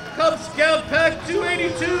welcome Cub Scout Pack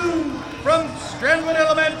 282 from Strandwood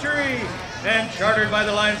Elementary and chartered by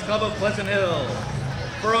the Lions Club of Pleasant Hill.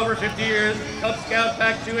 For over 50 years, Cub Scout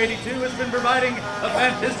Pack 282 has been providing a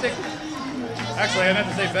fantastic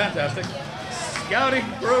scouting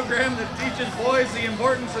program that teaches boys the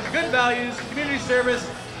importance of good values, community service,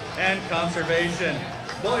 and conservation.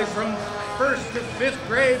 Boys from 1st to 5th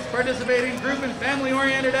grades participate in group and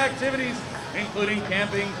family-oriented activities, including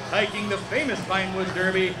camping, hiking, the famous Pinewood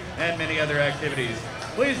Derby, and many other activities.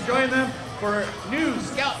 Please join them for new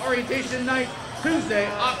Scout Orientation Night, Tuesday,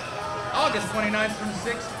 August 29th from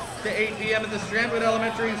 6 to 8 p.m. at the Strandwood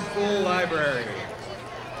Elementary School Library.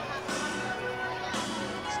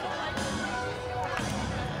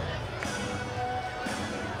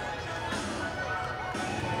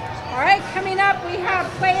 All right, coming up, we have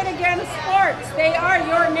Play It Again Sports. They are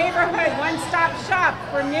your neighborhood one-stop shop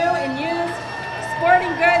for new and used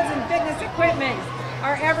sporting goods and fitness equipment.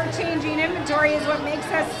 Our ever-changing inventory is what makes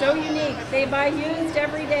us so unique. They buy used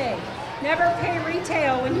every day. Never pay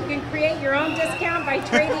retail when you can create your own discount by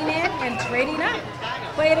trading in and trading up.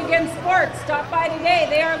 Play it against sports. Stop by today.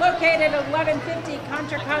 They are located at 1150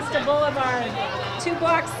 Contra Costa Boulevard, 2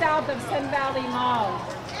 blocks south of Sun Valley Mall.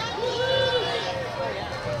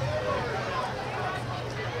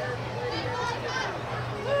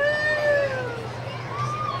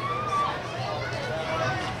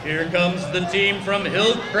 Here comes the team from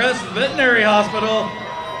Hillcrest Veterinary Hospital,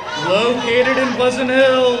 located in Pleasant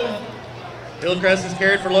Hill. Hillcrest has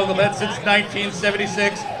cared for local vets since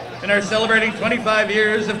 1976 and are celebrating 25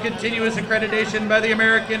 years of continuous accreditation by the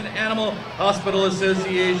American Animal Hospital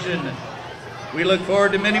Association. We look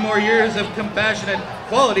forward to many more years of compassionate,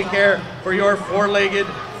 quality care for your four-legged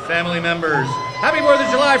family members. Happy 4th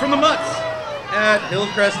of July from the Mutts at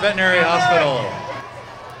Hillcrest Veterinary Hospital.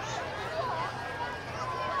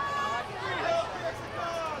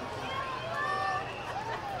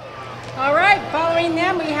 All right, following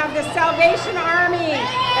them, we have the Salvation Army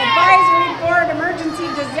Advisory Board Emergency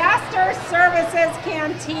Disaster Services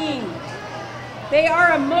Canteen. They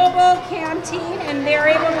are a mobile canteen and they are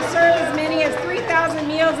able to serve as many as 3,000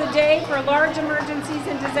 meals a day for large emergencies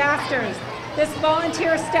and disasters. This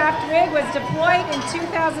volunteer staffed rig was deployed in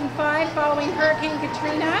 2005 following Hurricane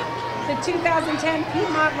Katrina, the 2010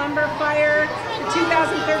 Piedmont Lumber Fire, the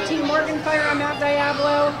 2013 Morgan Fire on Mount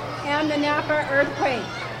Diablo, and the Napa earthquake.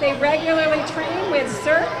 They regularly train with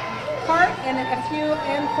CERT, CART, and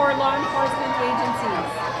for law enforcement agencies.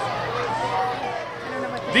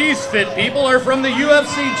 These fit people are from the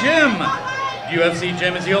UFC Gym. UFC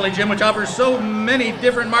Gym is the only gym which offers so many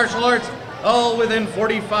different martial arts, all within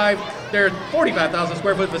their 45,000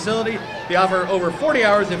 square foot facility. They offer over 40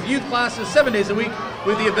 hours of youth classes 7 days a week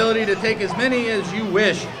with the ability to take as many as you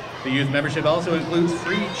wish. The youth membership also includes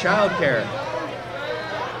free childcare.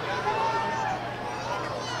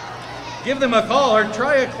 Give them a call or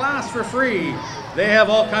try a class for free. They have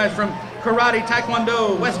all kinds from karate,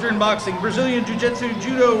 taekwondo, western boxing, Brazilian jiu-jitsu,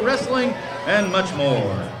 judo, wrestling, and much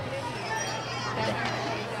more.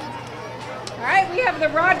 All right, we have the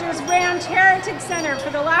Rogers Ranch Heritage Center.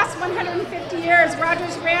 For the last 150 years,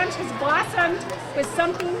 Rogers Ranch has blossomed with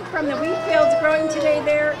something from the wheat fields growing today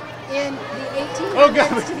there in the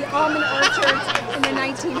 1800s to the almond orchards in the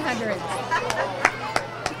 1900s.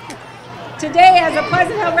 Today, as a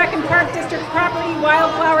Pleasant Hill Rec and Park District property,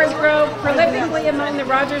 wildflowers grow prolifically among the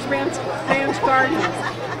Rogers Ranch gardens.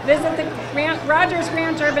 Visit the Rogers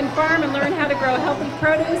Ranch Urban Farm and learn how to grow healthy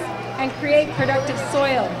produce and create productive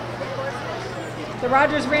soil. The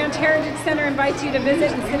Rogers Ranch Heritage Center invites you to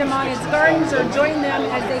visit and sit among its gardens or join them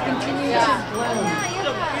as they continue to bloom.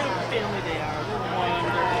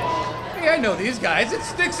 Hey, I know these guys. It's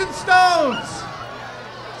Sticks and Stones.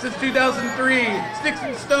 Since 2003, Sticks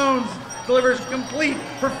and Stones delivers complete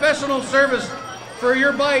professional service for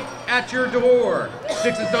your bike at your door.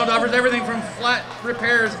 Sticks and Stones offers everything from flat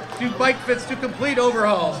repairs to bike fits to complete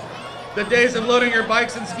overhauls. The days of loading your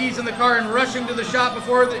bikes and skis in the car and rushing to the shop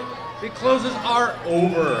before it closes are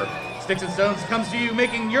over. Sticks and Stones comes to you,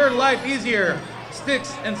 making your life easier.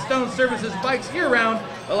 Sticks and Stones services bikes year-round,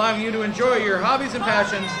 allowing you to enjoy your hobbies and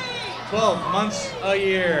passions 12 months a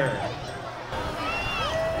year.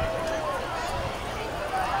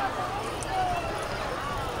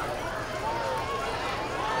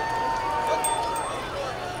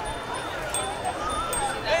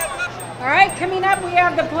 All right, coming up, we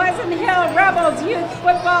have the Pleasant Hill Rebels Youth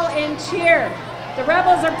Football and Cheer. The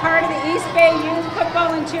Rebels are part of the East Bay Youth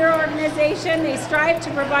Football and Cheer Organization. They strive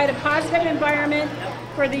to provide a positive environment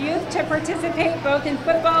for the youth to participate both in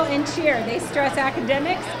football and cheer. They stress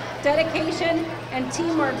academics, dedication, and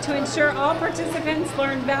teamwork to ensure all participants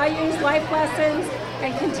learn values, life lessons,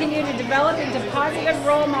 and continue to develop into positive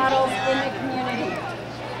role models in the community.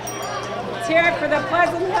 Let's hear it for the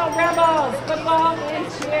Pleasant Hill Rebels Football and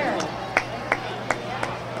Cheer.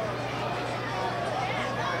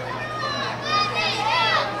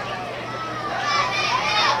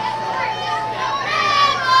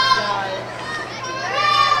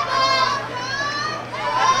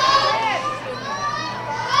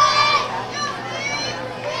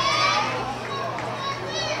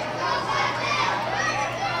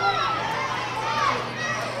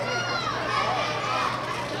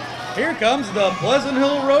 Here comes the Pleasant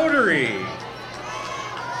Hill Rotary.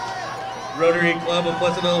 Rotary Club of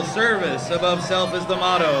Pleasant Hill Service, above self is the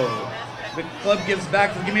motto. The club gives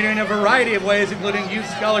back to the community in a variety of ways, including youth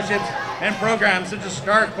scholarships and programs such as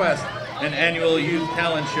StarQuest, an annual youth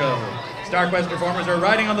talent show. StarQuest performers are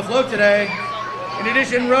riding on the float today. In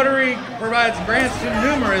addition, Rotary provides grants to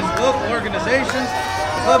numerous local organizations.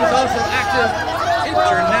 The club is also active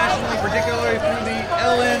featured nationally, particularly through the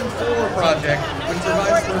LN4 project, which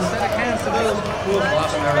provides prosthetic hands to those who have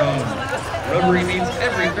lost their own. Rotary meets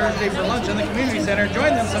every Thursday for lunch in the community center.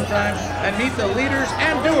 Join them sometime and meet the leaders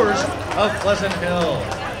and doers of Pleasant Hill.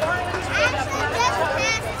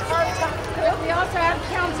 We also have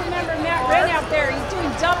council member Matt Wren out there. He's doing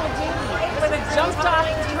double duty with a jumped off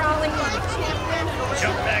trolley and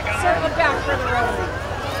circle back for the Rotary.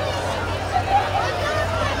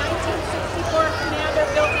 1964 Commander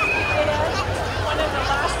built in Canada, one of the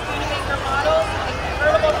last Studebaker models, a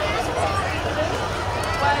convertible 1963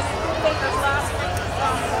 was Studebaker's last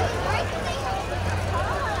song.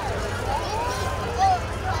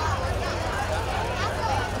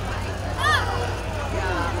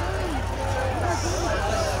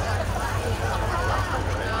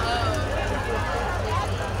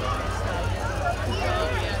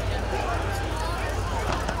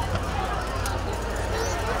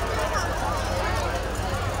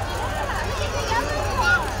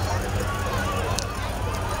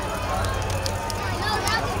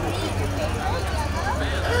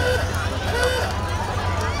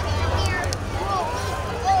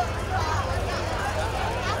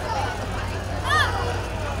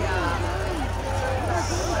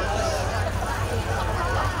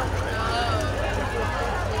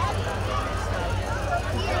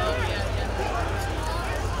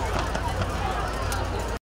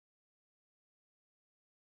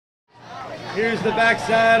 Here's the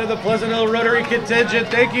backside of the Pleasant Hill Rotary contingent.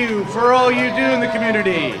 Thank you for all you do in the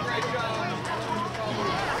community.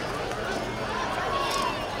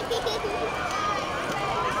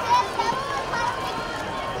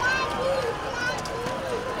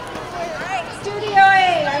 Studio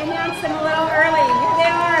A, I announced them a little early. Here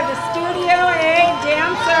they are, the Studio A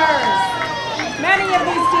dancers. Many of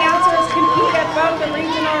these dancers compete at both the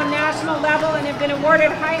regional and national level and have been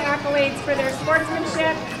awarded high accolades for their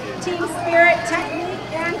sportsmanship, team spirit, technique,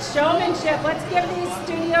 and showmanship. Let's give these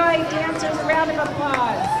Studio A dancers a round of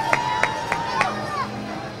applause.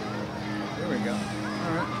 There we go.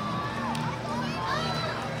 All right.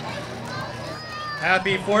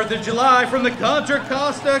 Happy 4th of July from the Contra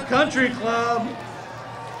Costa Country Club.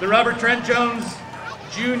 The Robert Trent Jones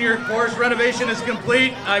Junior course renovation is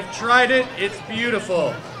complete. I've tried it. It's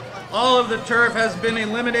beautiful. All of the turf has been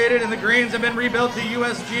eliminated and the greens have been rebuilt to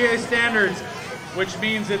USGA standards, which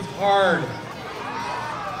means it's hard,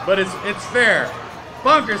 but it's fair.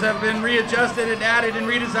 Bunkers have been readjusted and added and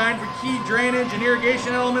redesigned for key drainage and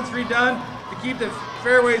irrigation elements redone to keep the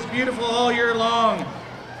fairways beautiful all year long,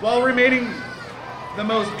 while remaining the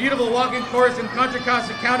most beautiful walking course in Contra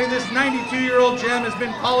Costa County. This 92-year-old gem has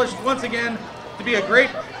been polished once again to be a great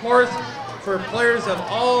course for players of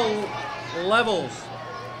all levels.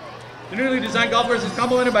 The newly designed golf course is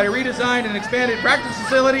complemented by a redesigned and expanded practice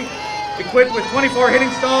facility equipped with 24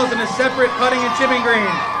 hitting stalls and a separate putting and chipping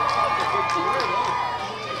green.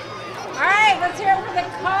 All right, let's hear it for the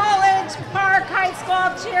College Park High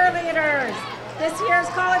School cheerleaders. This year's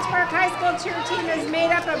College Park High School cheer team is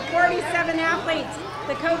made up of 47 athletes.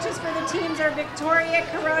 The coaches for the teams are Victoria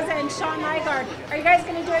Carroza and Sean Nygaard. Are you guys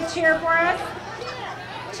going to do a cheer for us?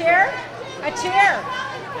 Cheer? A cheer.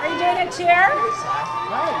 Are you doing a cheer?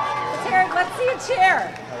 Let's hear it. Let's see a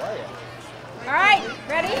cheer. All right,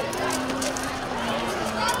 ready?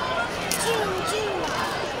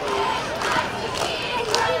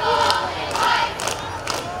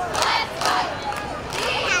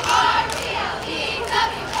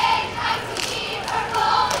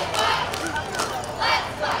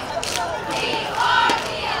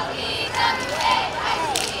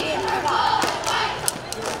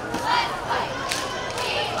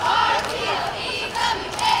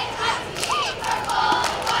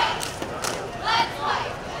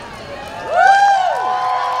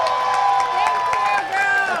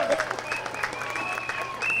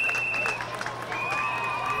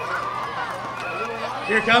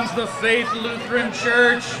 Here comes the Faith Lutheran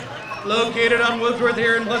Church, located on Woodsworth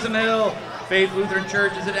here in Pleasant Hill. Faith Lutheran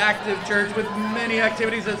Church is an active church with many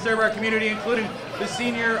activities that serve our community, including the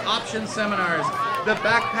Senior Option Seminars, the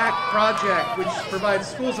Backpack Project, which provides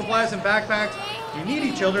school supplies and backpacks to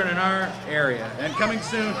needy children in our area. And coming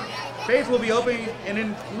soon, Faith will be opening an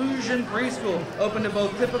inclusion preschool, open to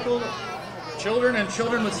both typical children and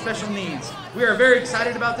children with special needs. We are very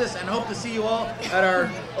excited about this and hope to see you all at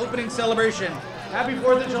our opening celebration. Happy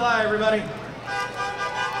 4th of July, everybody.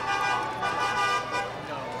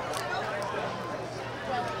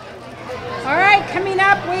 All right, coming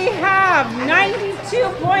up we have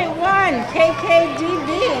 92.1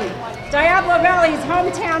 KKDB, Diablo Valley's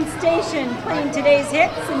hometown station, playing today's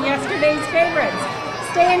hits and yesterday's favorites.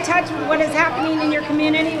 Stay in touch with what is happening in your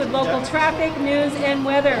community with local traffic, news, and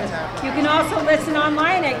weather. You can also listen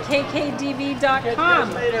online at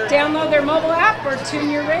kkdv.com. Download their mobile app or tune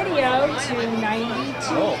your radio to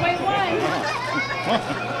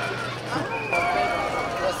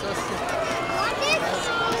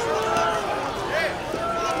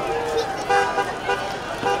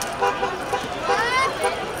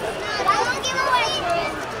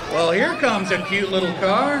Well, here comes a cute little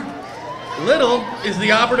car. Little is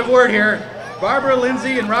the operative word here. Barbara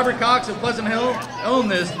Lindsay and Robert Cox of Pleasant Hill own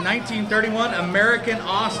this 1931 American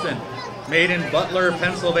Austin, made in Butler,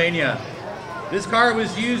 Pennsylvania. This car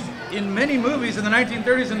was used in many movies in the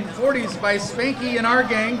 1930s and 40s by Spanky and Our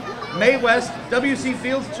Gang, Mae West, W.C.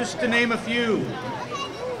 Fields, just to name a few.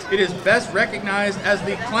 It is best recognized as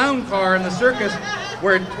the clown car in the circus,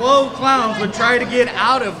 where 12 clowns would try to get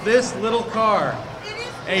out of this little car.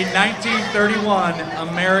 A 1931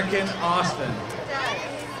 American Austin.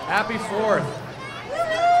 Happy 4th.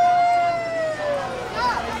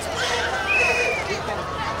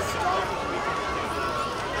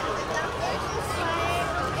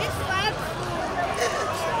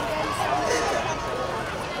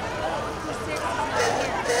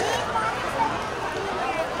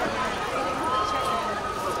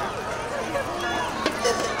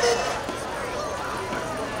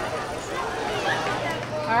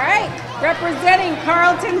 Representing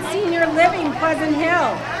Carlton Senior Living, Pleasant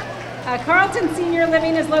Hill. Carlton Senior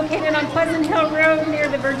Living is located on Pleasant Hill Road near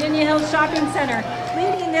the Virginia Hills Shopping Center.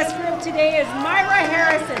 Leading this group today is Myra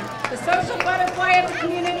Harrison, the social butterfly of the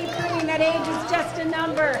community, proving that age is just a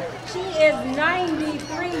number. She is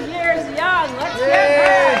 93 years young. Let's get her.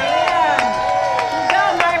 Good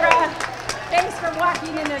job, Myra. Thanks for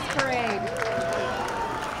walking in this parade.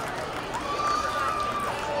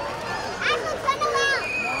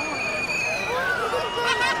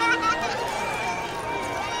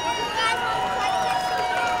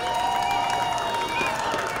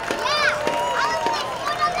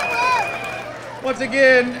 Once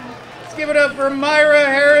again, let's give it up for Myra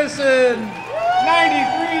Harrison,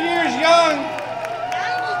 93 years young.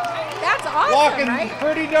 That's awesome, walking right?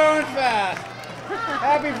 Pretty darn fast.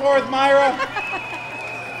 Happy 4th, Myra.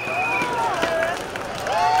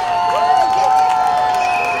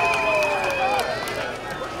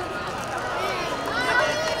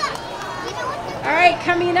 All right,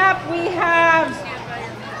 coming up we have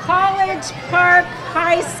College Park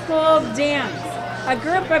High School Dance. A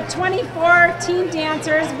group of 24 teen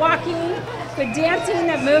dancers walking with dancing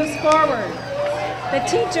that moves forward. The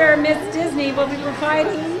teacher, Miss Disney, will be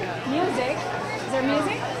providing music. Is there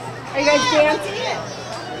music? Are you guys dancing?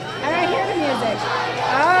 I don't hear the music.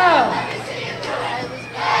 Oh.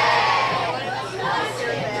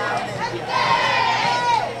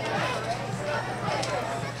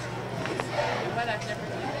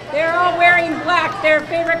 They're all wearing black, their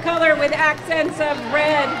favorite color, with accents of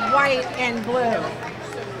red, white, and blue. Do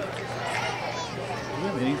we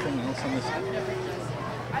have anything else on this?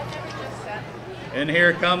 And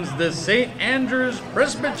here comes the St. Andrew's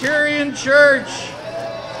Presbyterian Church.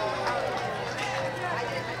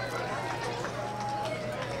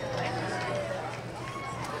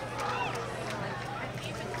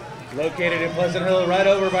 Located in Pleasant Hill, right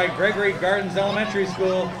over by Gregory Gardens Elementary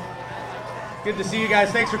School. Good to see you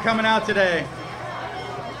guys. Thanks for coming out today.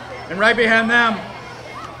 And right behind them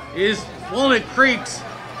is Walnut Creek's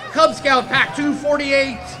Cub Scout Pack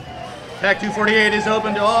 248. Pack 248 is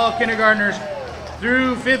open to all kindergartners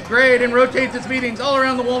through 5th grade and rotates its meetings all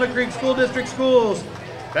around the Walnut Creek School District schools.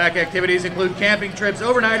 Pack activities include camping trips,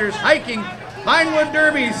 overnighters, hiking, Pinewood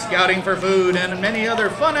derbies, scouting for food, and many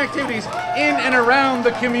other fun activities in and around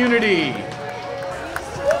the community.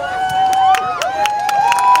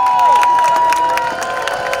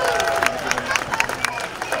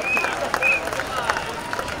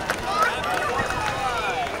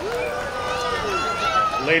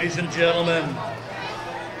 Ladies and gentlemen,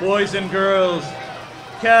 boys and girls,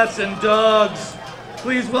 cats and dogs,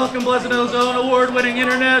 please welcome Pleasant Hill's own award-winning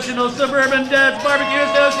International Suburban Dads Barbecue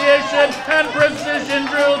Association and Precision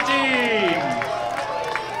Drill Team.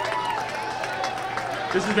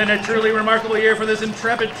 This has been a truly remarkable year for this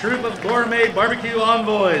intrepid troop of gourmet barbecue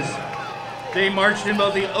envoys. They marched in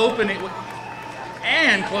both the opening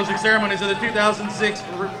and closing ceremonies of the 2006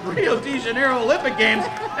 Rio de Janeiro Olympic Games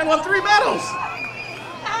and won 3 medals.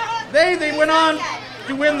 They went on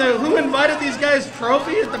to win the Who Invited These Guys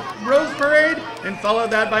trophy at the Rose Parade, and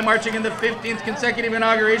followed that by marching in the 15th consecutive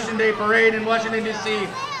Inauguration Day Parade in Washington, D.C.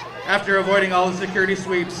 after avoiding all the security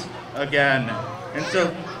sweeps again. And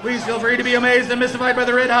so please feel free to be amazed and mystified by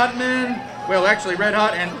the red hot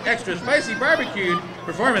and extra spicy barbecued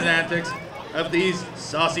performance antics of these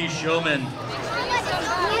saucy showmen.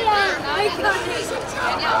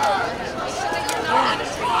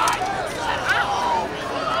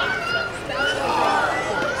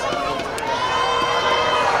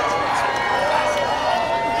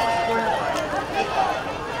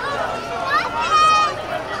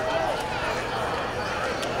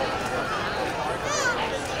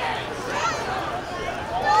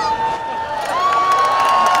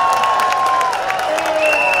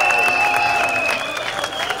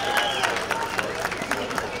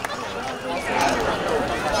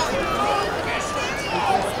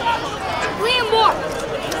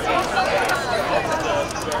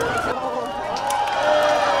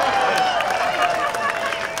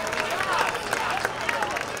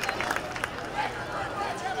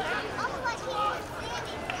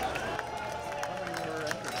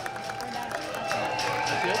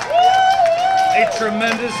 A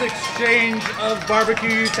tremendous exchange of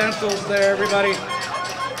barbecue utensils there, everybody.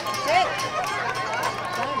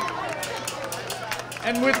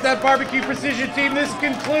 And with that barbecue precision team, this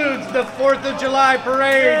concludes the 4th of July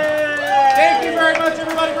parade. Thank you very much,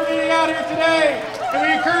 everybody, for being out here today. And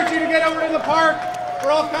we encourage you to get over to the park for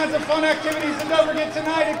all kinds of fun activities. And don't forget,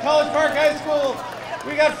 tonight at College Park High School,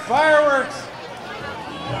 we got fireworks.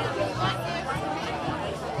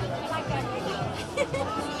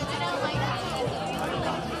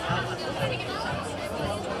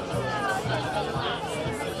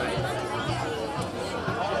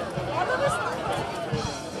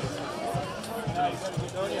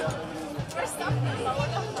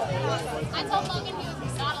 I told Logan he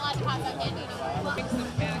was not allowed to have that candy anymore.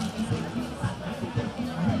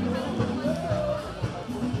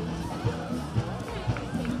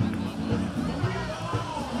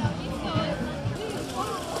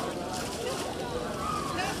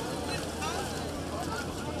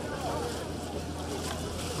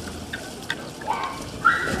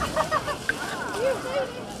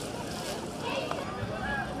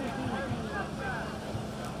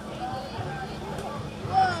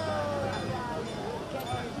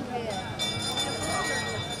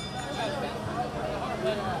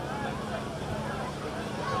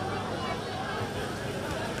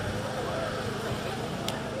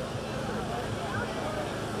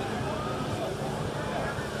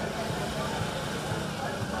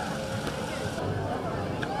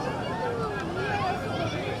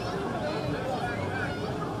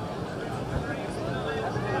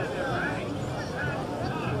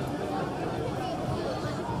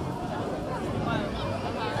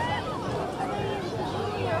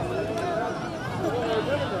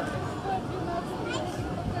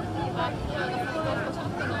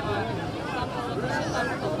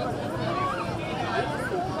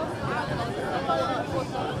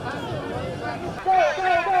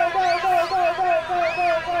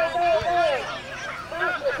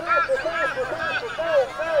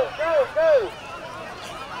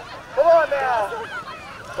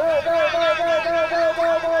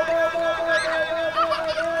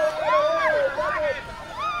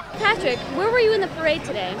 Patrick, where were you in the parade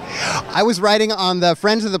today? I was riding on the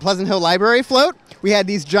Friends of the Pleasant Hill Library float. We had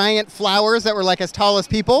these giant flowers that were like as tall as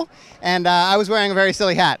people, and I was wearing a very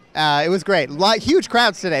silly hat. It was great. Huge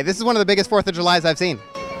crowds today. This is one of the biggest 4th of Julys I've seen.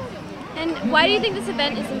 And why do you think this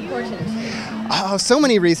event is important? Oh, so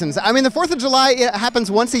many reasons. I mean, the 4th of July, it happens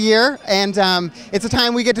once a year, and it's a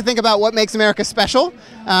time we get to think about what makes America special.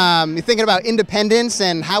 You're thinking about independence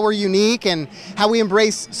and how we're unique and how we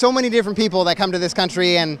embrace so many different people that come to this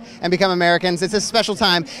country and become Americans. It's a special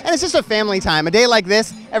time, and it's just a family time. A day like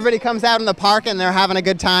this, everybody comes out in the park and they're having a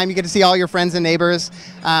good time. You get to see all your friends and neighbors.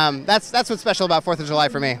 That's what's special about 4th of July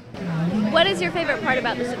for me. What is your favorite part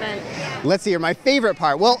about this event? Let's see here, my favorite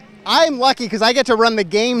part. Well, I'm lucky because I get to run the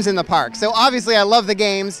games in the park. So obviously I love the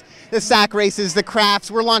games, the sack races, the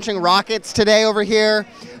crafts. We're launching rockets today over here,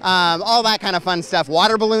 all that kind of fun stuff.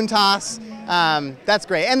 Water balloon toss, that's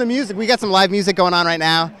great. And the music, we got some live music going on right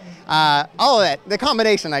now. All of it, the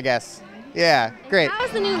combination, I guess. Yeah, great.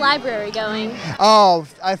 How's the new library going? Oh,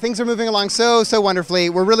 things are moving along so wonderfully.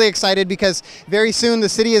 We're really excited because very soon the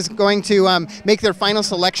city is going to make their final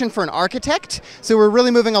selection for an architect. So we're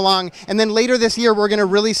really moving along. And then later this year, we're going to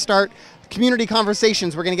really start community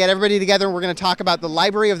conversations. We're going to get everybody together and we're going to talk about the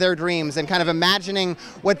library of their dreams and kind of imagining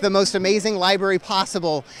what the most amazing library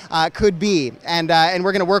possible could be. And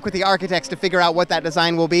we're going to work with the architects to figure out what that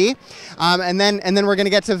design will be. And then we're going to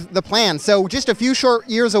get to the plan. So just a few short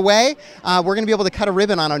years away, we're going to be able to cut a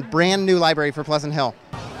ribbon on a brand new library for Pleasant Hill.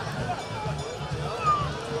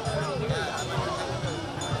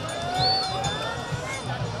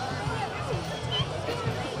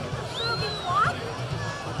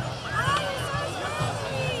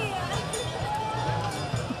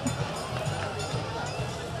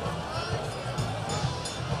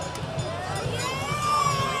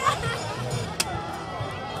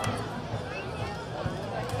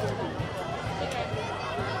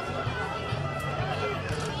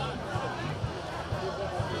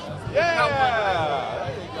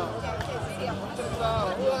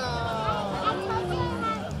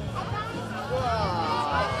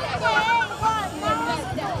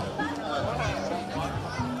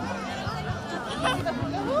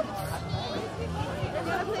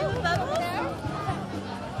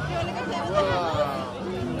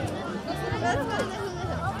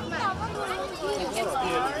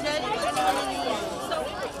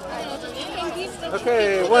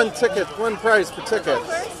 Okay, one ticket, one price per ticket.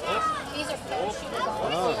 These are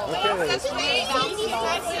Oh, okay.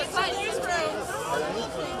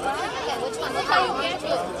 which one? Look how you want to do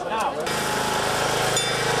it.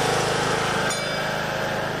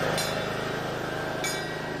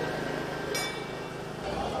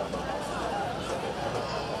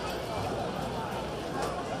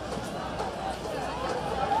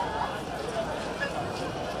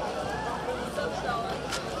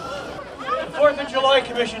 The 4th of July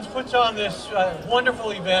Commission puts on this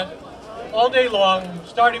wonderful event all day long,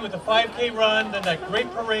 starting with the 5K run, then that great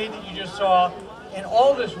parade that you just saw, and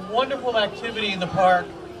all this wonderful activity in the park.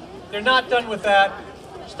 They're not done with that.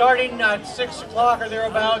 Starting at 6 o'clock or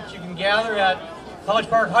thereabouts, you can gather at College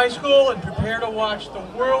Park High School and prepare to watch the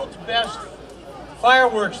world's best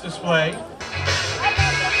fireworks display.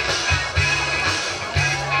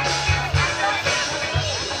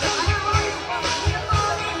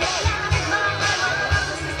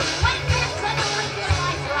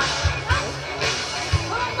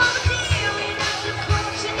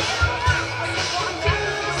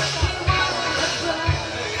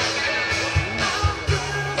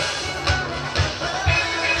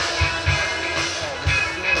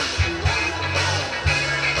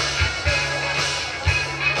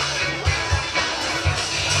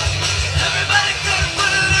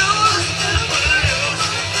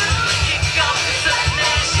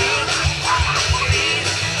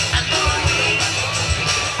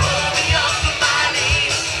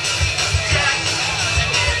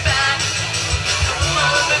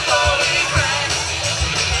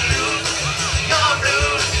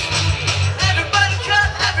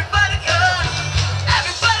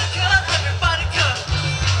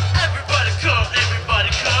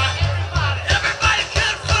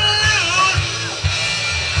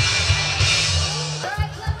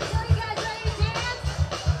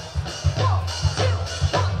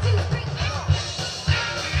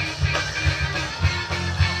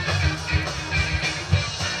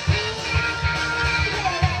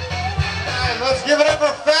 Let's give it up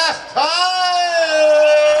for Fast Time!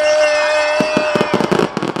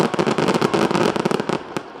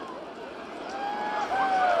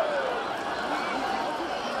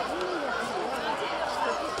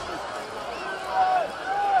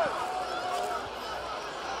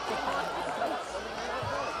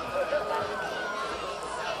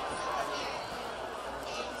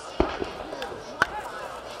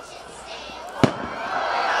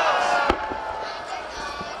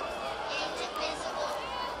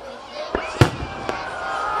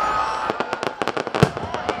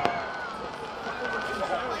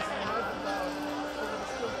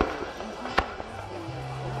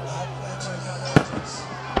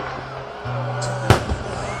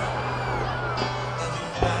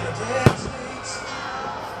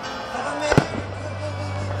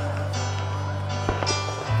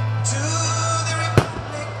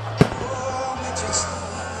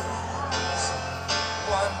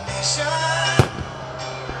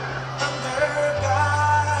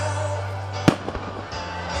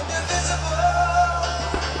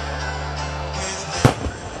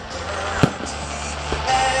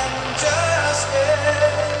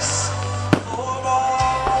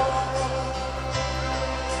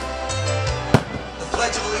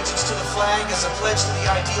 Is a pledge to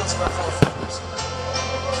the ideals of our forefathers,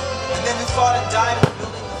 and then who fought and died in the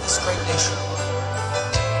building of this great nation.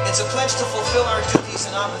 It's a pledge to fulfill our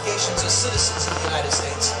duties and obligations as citizens of the United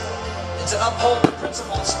States, and to uphold the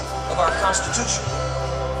principles of our Constitution.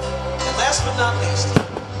 And last but not least,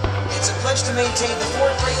 it's a pledge to maintain the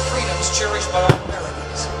four great freedoms cherished by all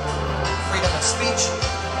Americans: freedom of speech,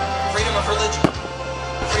 freedom of religion,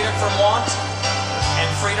 freedom from want, and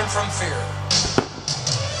freedom from fear.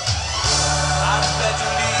 I pledge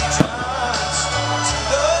allegiance to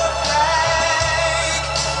the flag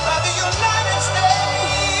of the United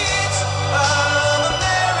States of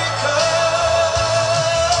America,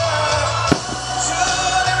 to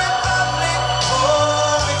the republic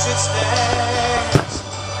for which it stands,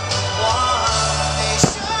 one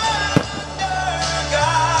nation under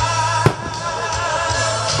God,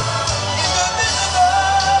 indivisible,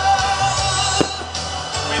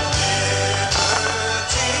 with liberty.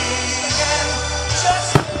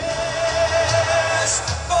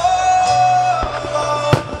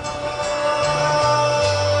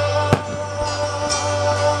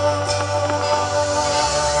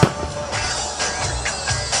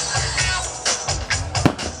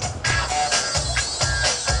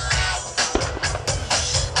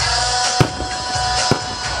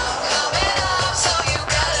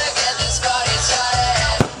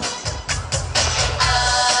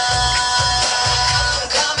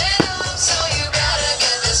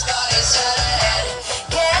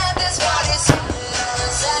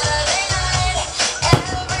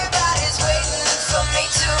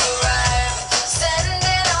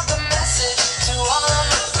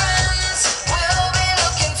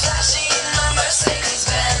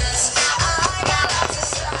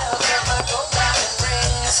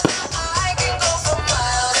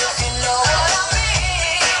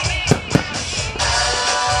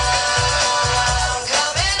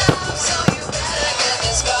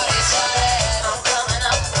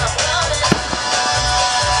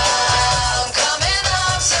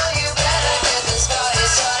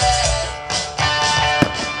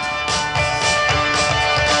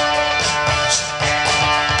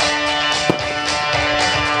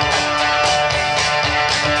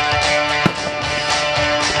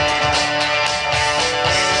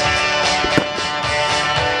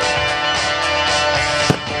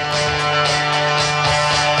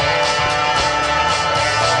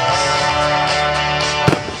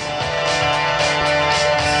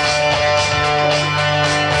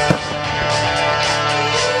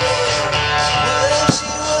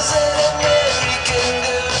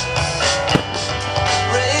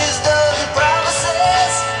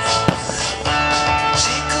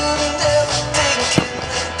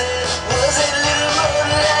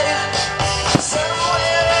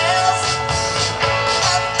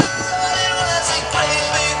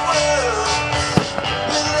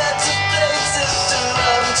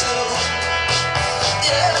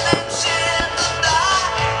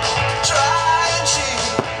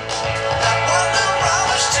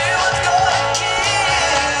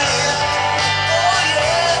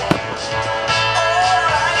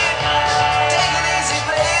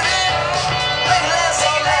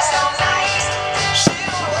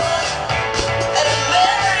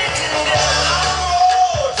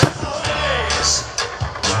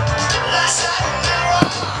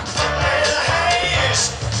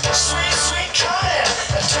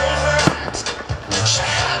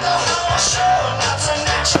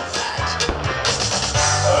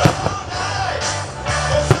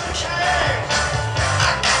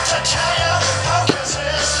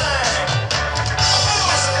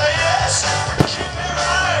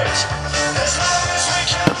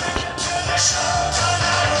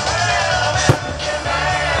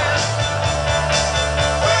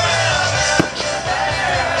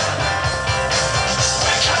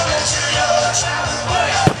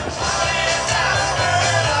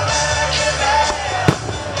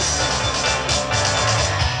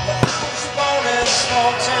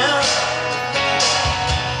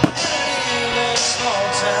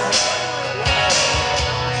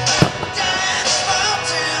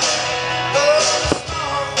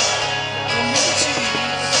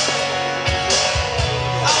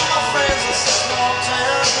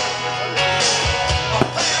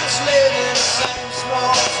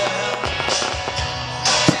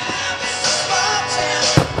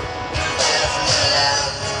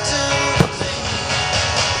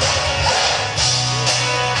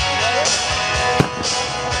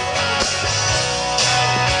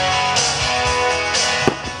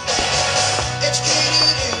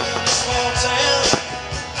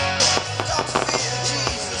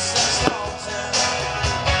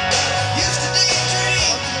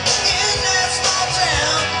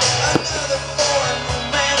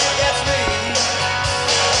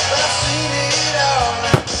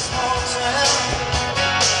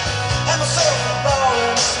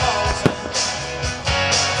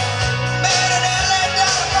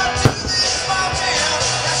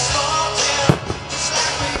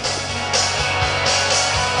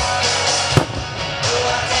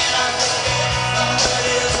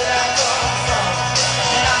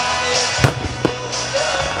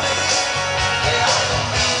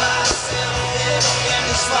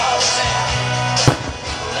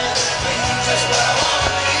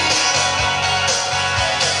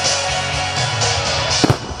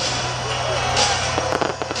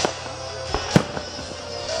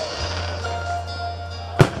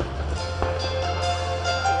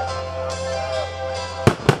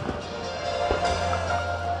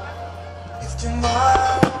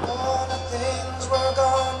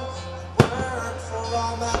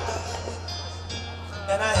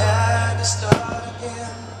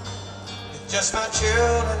 just my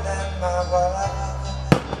children and my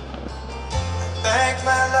wife. Thank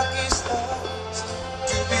my lucky stars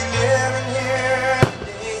to be living here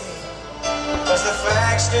today, 'cause the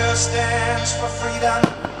flag still stands for freedom,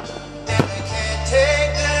 and they can't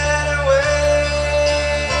take that away.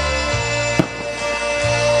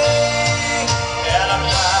 And I'm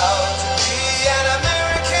proud to be an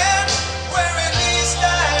American, where at least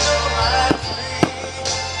I know I'm free.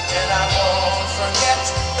 And I won't forget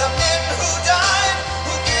the men who died,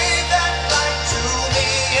 who gave that right to me.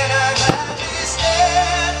 And I gladly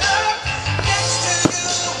stand up next to you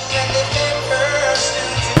and defend her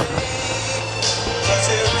still today, 'cause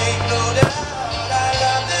there ain't no doubt I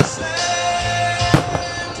love this land.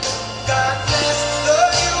 God bless the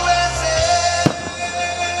USA.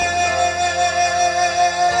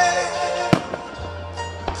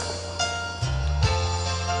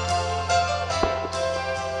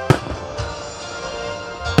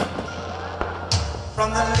 From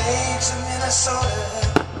the lakes of Minnesota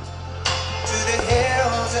to the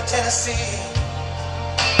hills of Tennessee,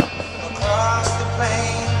 across the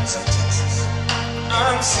plains of Texas,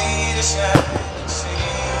 from sea to shining sea,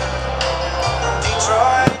 from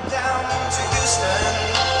Detroit down to Houston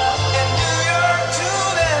and New York to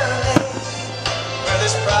LA, where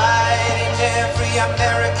there's pride in every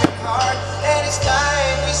American heart, and it's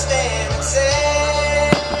time we stand and say,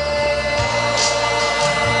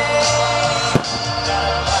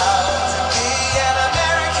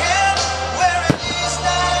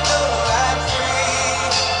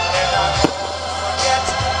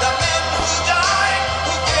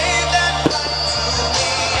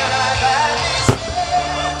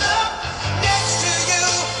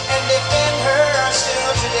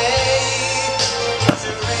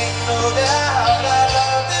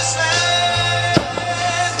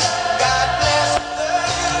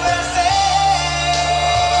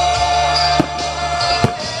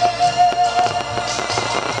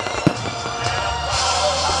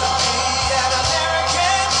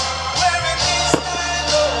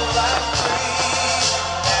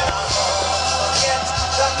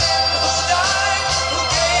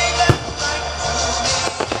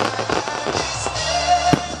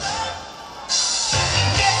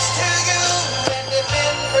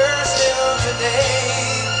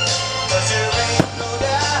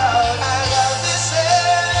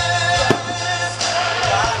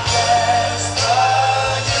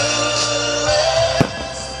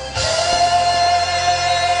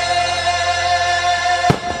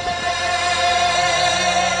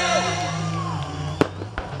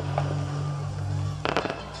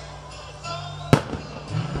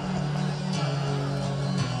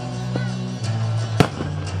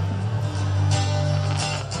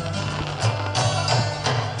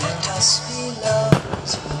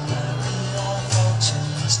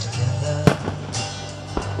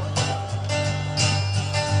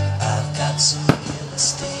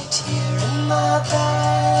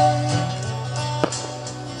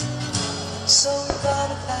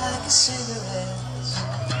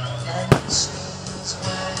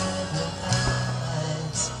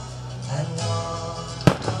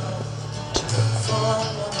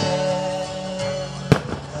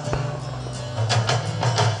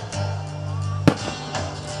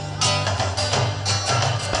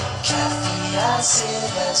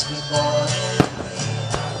 as we boarded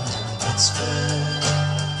Pittsburgh.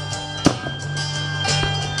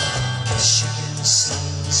 Michigan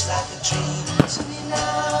seems like a dream to me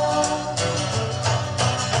now.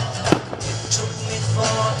 It took me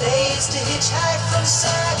 4 days to hitchhike from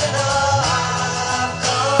Saginaw. I've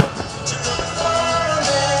come to look for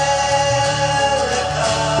America.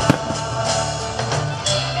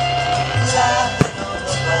 Laughing on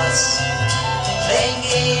the bus, playing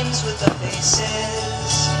games with the faces.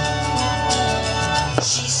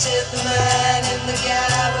 She said the man in the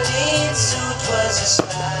gabardine suit was a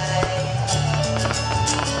spy.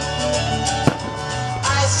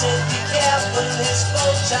 I said be careful, his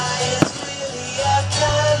bow tie is really a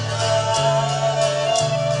camera.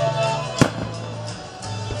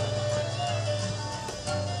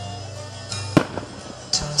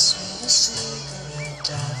 Toss me a cigarette,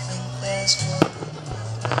 I think there's one in my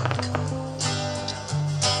coat.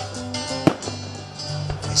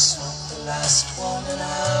 We smoked the last one an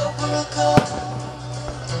hour ago.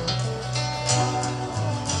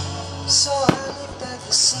 So I looked at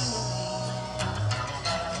the scenery.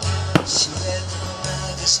 She read her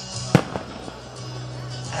magazine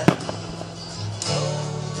and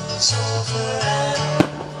rose over an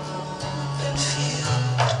open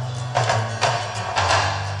field.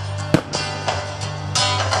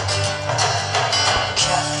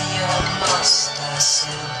 Kathy, I must, I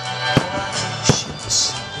said, oh, I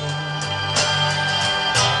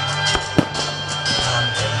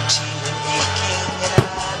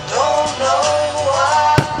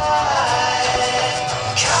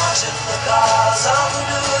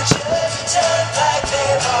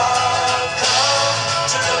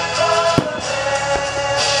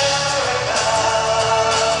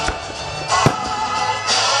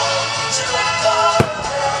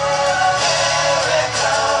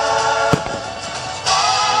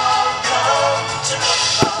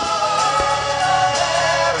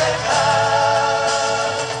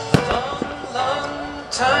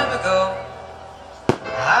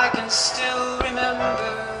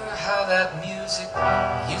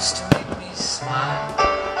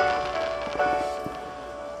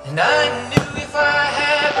And I knew if I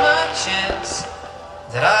had my chance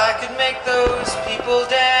that I could make those people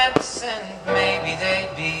dance, and maybe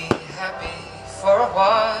they'd be happy for a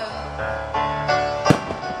while.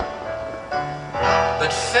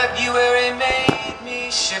 But February made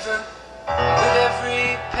me shiver with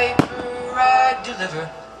every paper I deliver.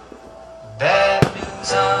 Bad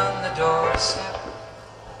news on the doorstep.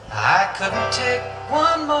 I couldn't take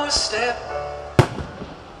one more step.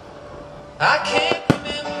 I can't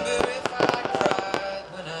remember if I cried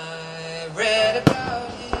when I read about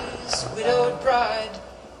his widowed bride.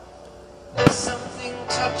 But something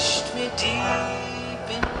touched me deep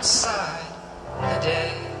inside the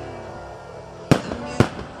day the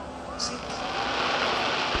music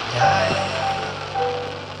died.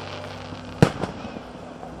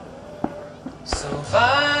 So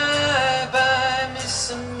bye-bye, Miss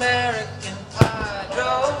American Pie.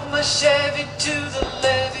 Drove my Chevy to the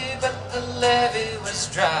levee, but the levee was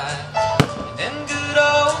dry. And them good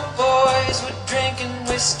old boys were drinking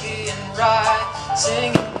whiskey and rye,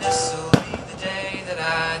 singing, this'll be the day that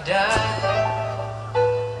I die.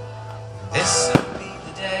 This'll be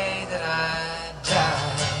the day that I die.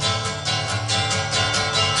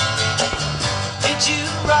 Did you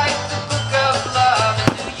write the book of love,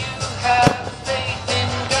 and do you have faith in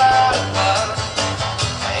God above?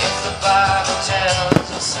 If the Bible tells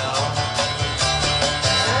you so.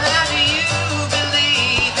 And do you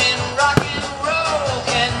believe in rock and roll?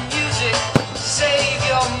 Can music save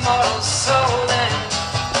your mortal soul? And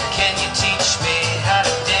can you teach me how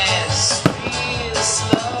to dance real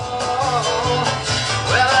slow?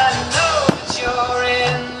 Well, I know that you're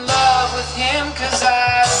in love with him, 'cause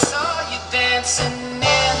I saw you dancing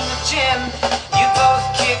in the gym. You both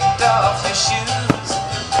kicked off your shoes.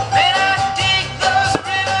 Man, I dig those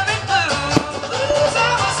river blues.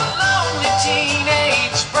 I was a lonely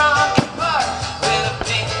teenage Bronco buck with a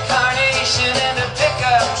pink carnation and a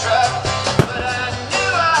pickup truck. But I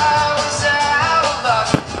knew I was out of luck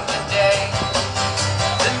the day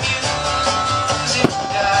the music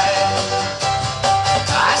died.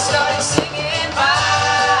 I started singing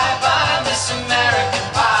bye-bye, Miss American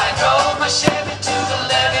Pie. Drove my Chevy to the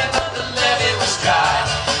levee, but the levee was dry.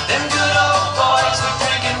 Them good old boys were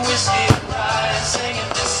drinking whiskey and rye, singing,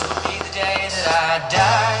 this'll be the day that I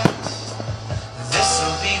die.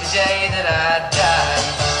 This'll be the day that I die.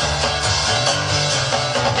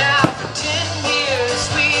 Now for 10 years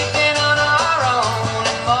we've been on our own,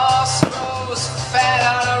 and moss grows fat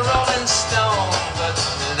on a rolling stone. But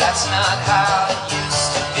that's not how it used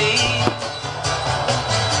to be.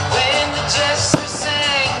 When the jester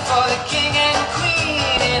sang for the king and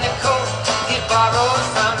queen in a coat he borrowed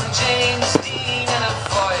from James Dean, and a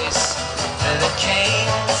voice that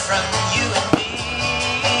came from you and me.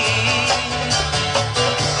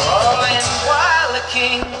 Oh, and while the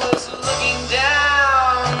king was looking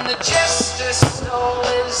down, the jester stole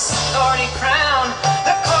his thorny crown.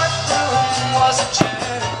 The courtroom was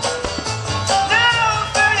adjourned. No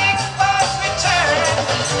verdict was returned.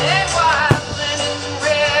 And while Lennon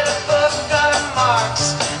read above gun marks,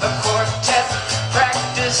 a quartet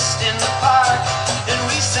practiced in the park, and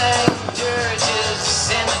we sang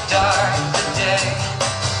dirges in the dark the day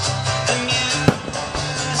the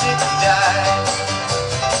music died.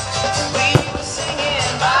 We were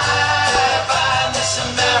singing bye-bye, Miss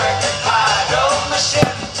American Pie. Drove my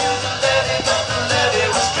Chevy to the levee, but the levee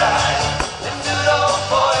was dry. Them good old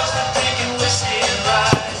boys were drinking whiskey and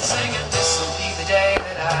rye, singing, this'll be the day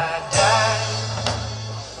that I die.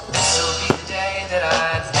 This'll be the day that I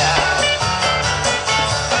die.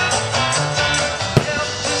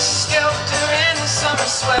 Helter-skelter in the summer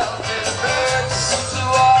swelter, the birds flew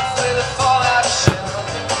off with a fallout shell.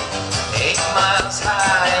 8 miles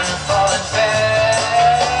high and falling fast.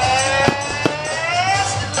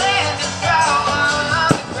 It landed foul on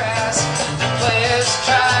the grass. The players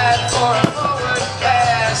tried for a forward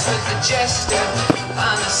pass, with the jester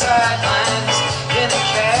on the sidelines in a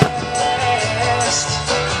cast.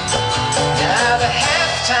 Now the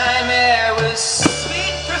halftime air was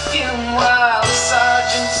sweet perfume, while the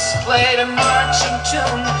sergeants played a marching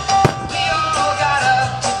tune. We all got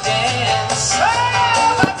up to dance,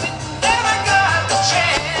 oh, but we never got the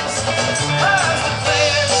chance, 'cause the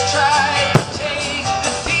players tried to take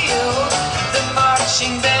the field. The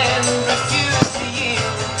marching band refused to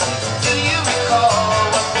yield. Do you recall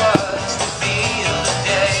what was the feel the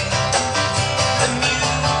day the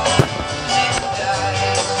music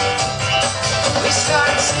died? We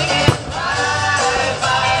started singing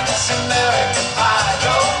bye-bye, Miss American Pie.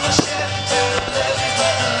 Drove my Chevy to the levee,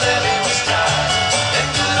 but the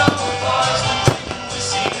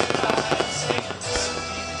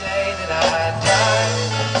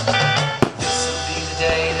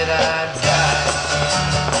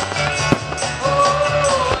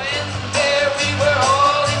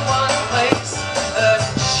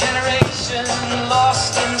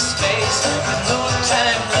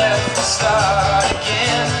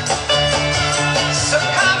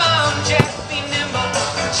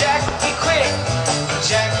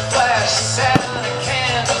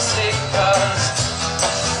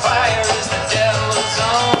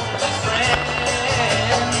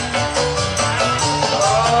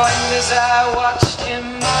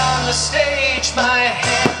the stage, my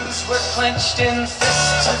hands were clenched in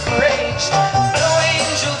fists of rage. No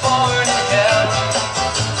angel born in hell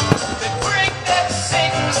could break that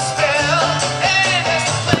Satan's spell. And as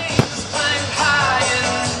the flames climbed high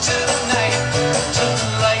into the night, to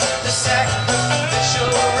light the sacrificial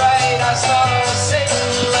rite, I saw Satan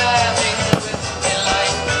laughing with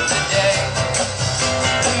delight. Today,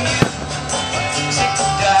 the music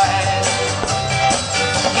died.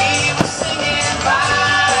 He was singing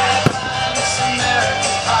bye, bye, Miss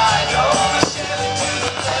American Pie. Drove a Chevy to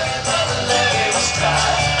the levee, but the levee was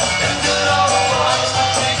dry. And good old boys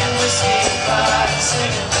were drinking whiskey by,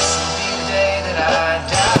 singing, this will be the day that I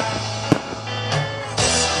die.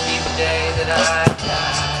 This will be the day that I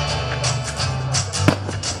die.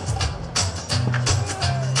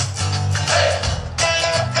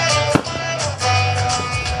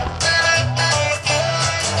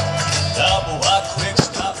 Double wide quick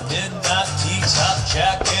stop, midnight tea, top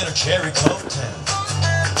jack in a cherry coat town.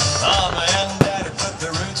 Mama and daddy put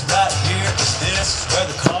their roots right here, 'cause this is where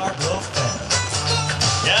the car broke down.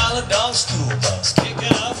 Yellow dog school bus,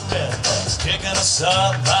 kicking up red bus, kicking us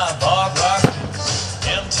up by barbed wire fence.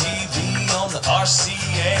 MTV on the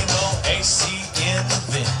RCA, no AC in the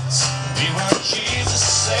vents. We were Jesus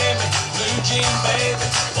saving, blue jean baby,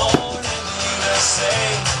 born in the USA.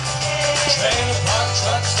 Trailer park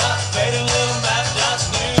trucks, not fading little map dots,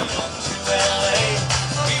 New York to LA.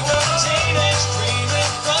 We were teenage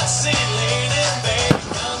dreaming, front seat leaning, baby,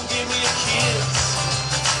 come give me a kiss.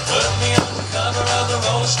 Put me on the cover of the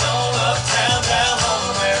Rolling Stone, uptown, down home,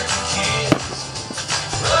 American kids.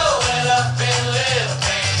 Rolling up in little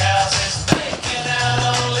pink houses, making out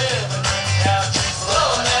on living room couches,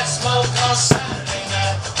 blowing that smoke on Saturday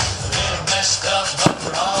night. A little messed up, but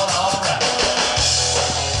we're all alright.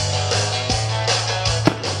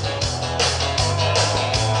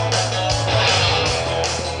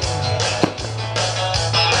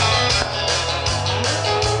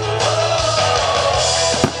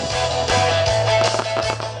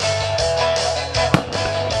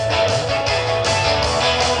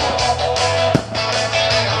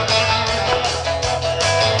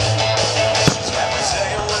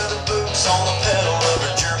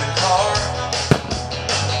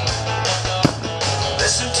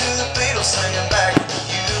 Listen to the Beatles singing back in the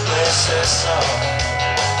USSR.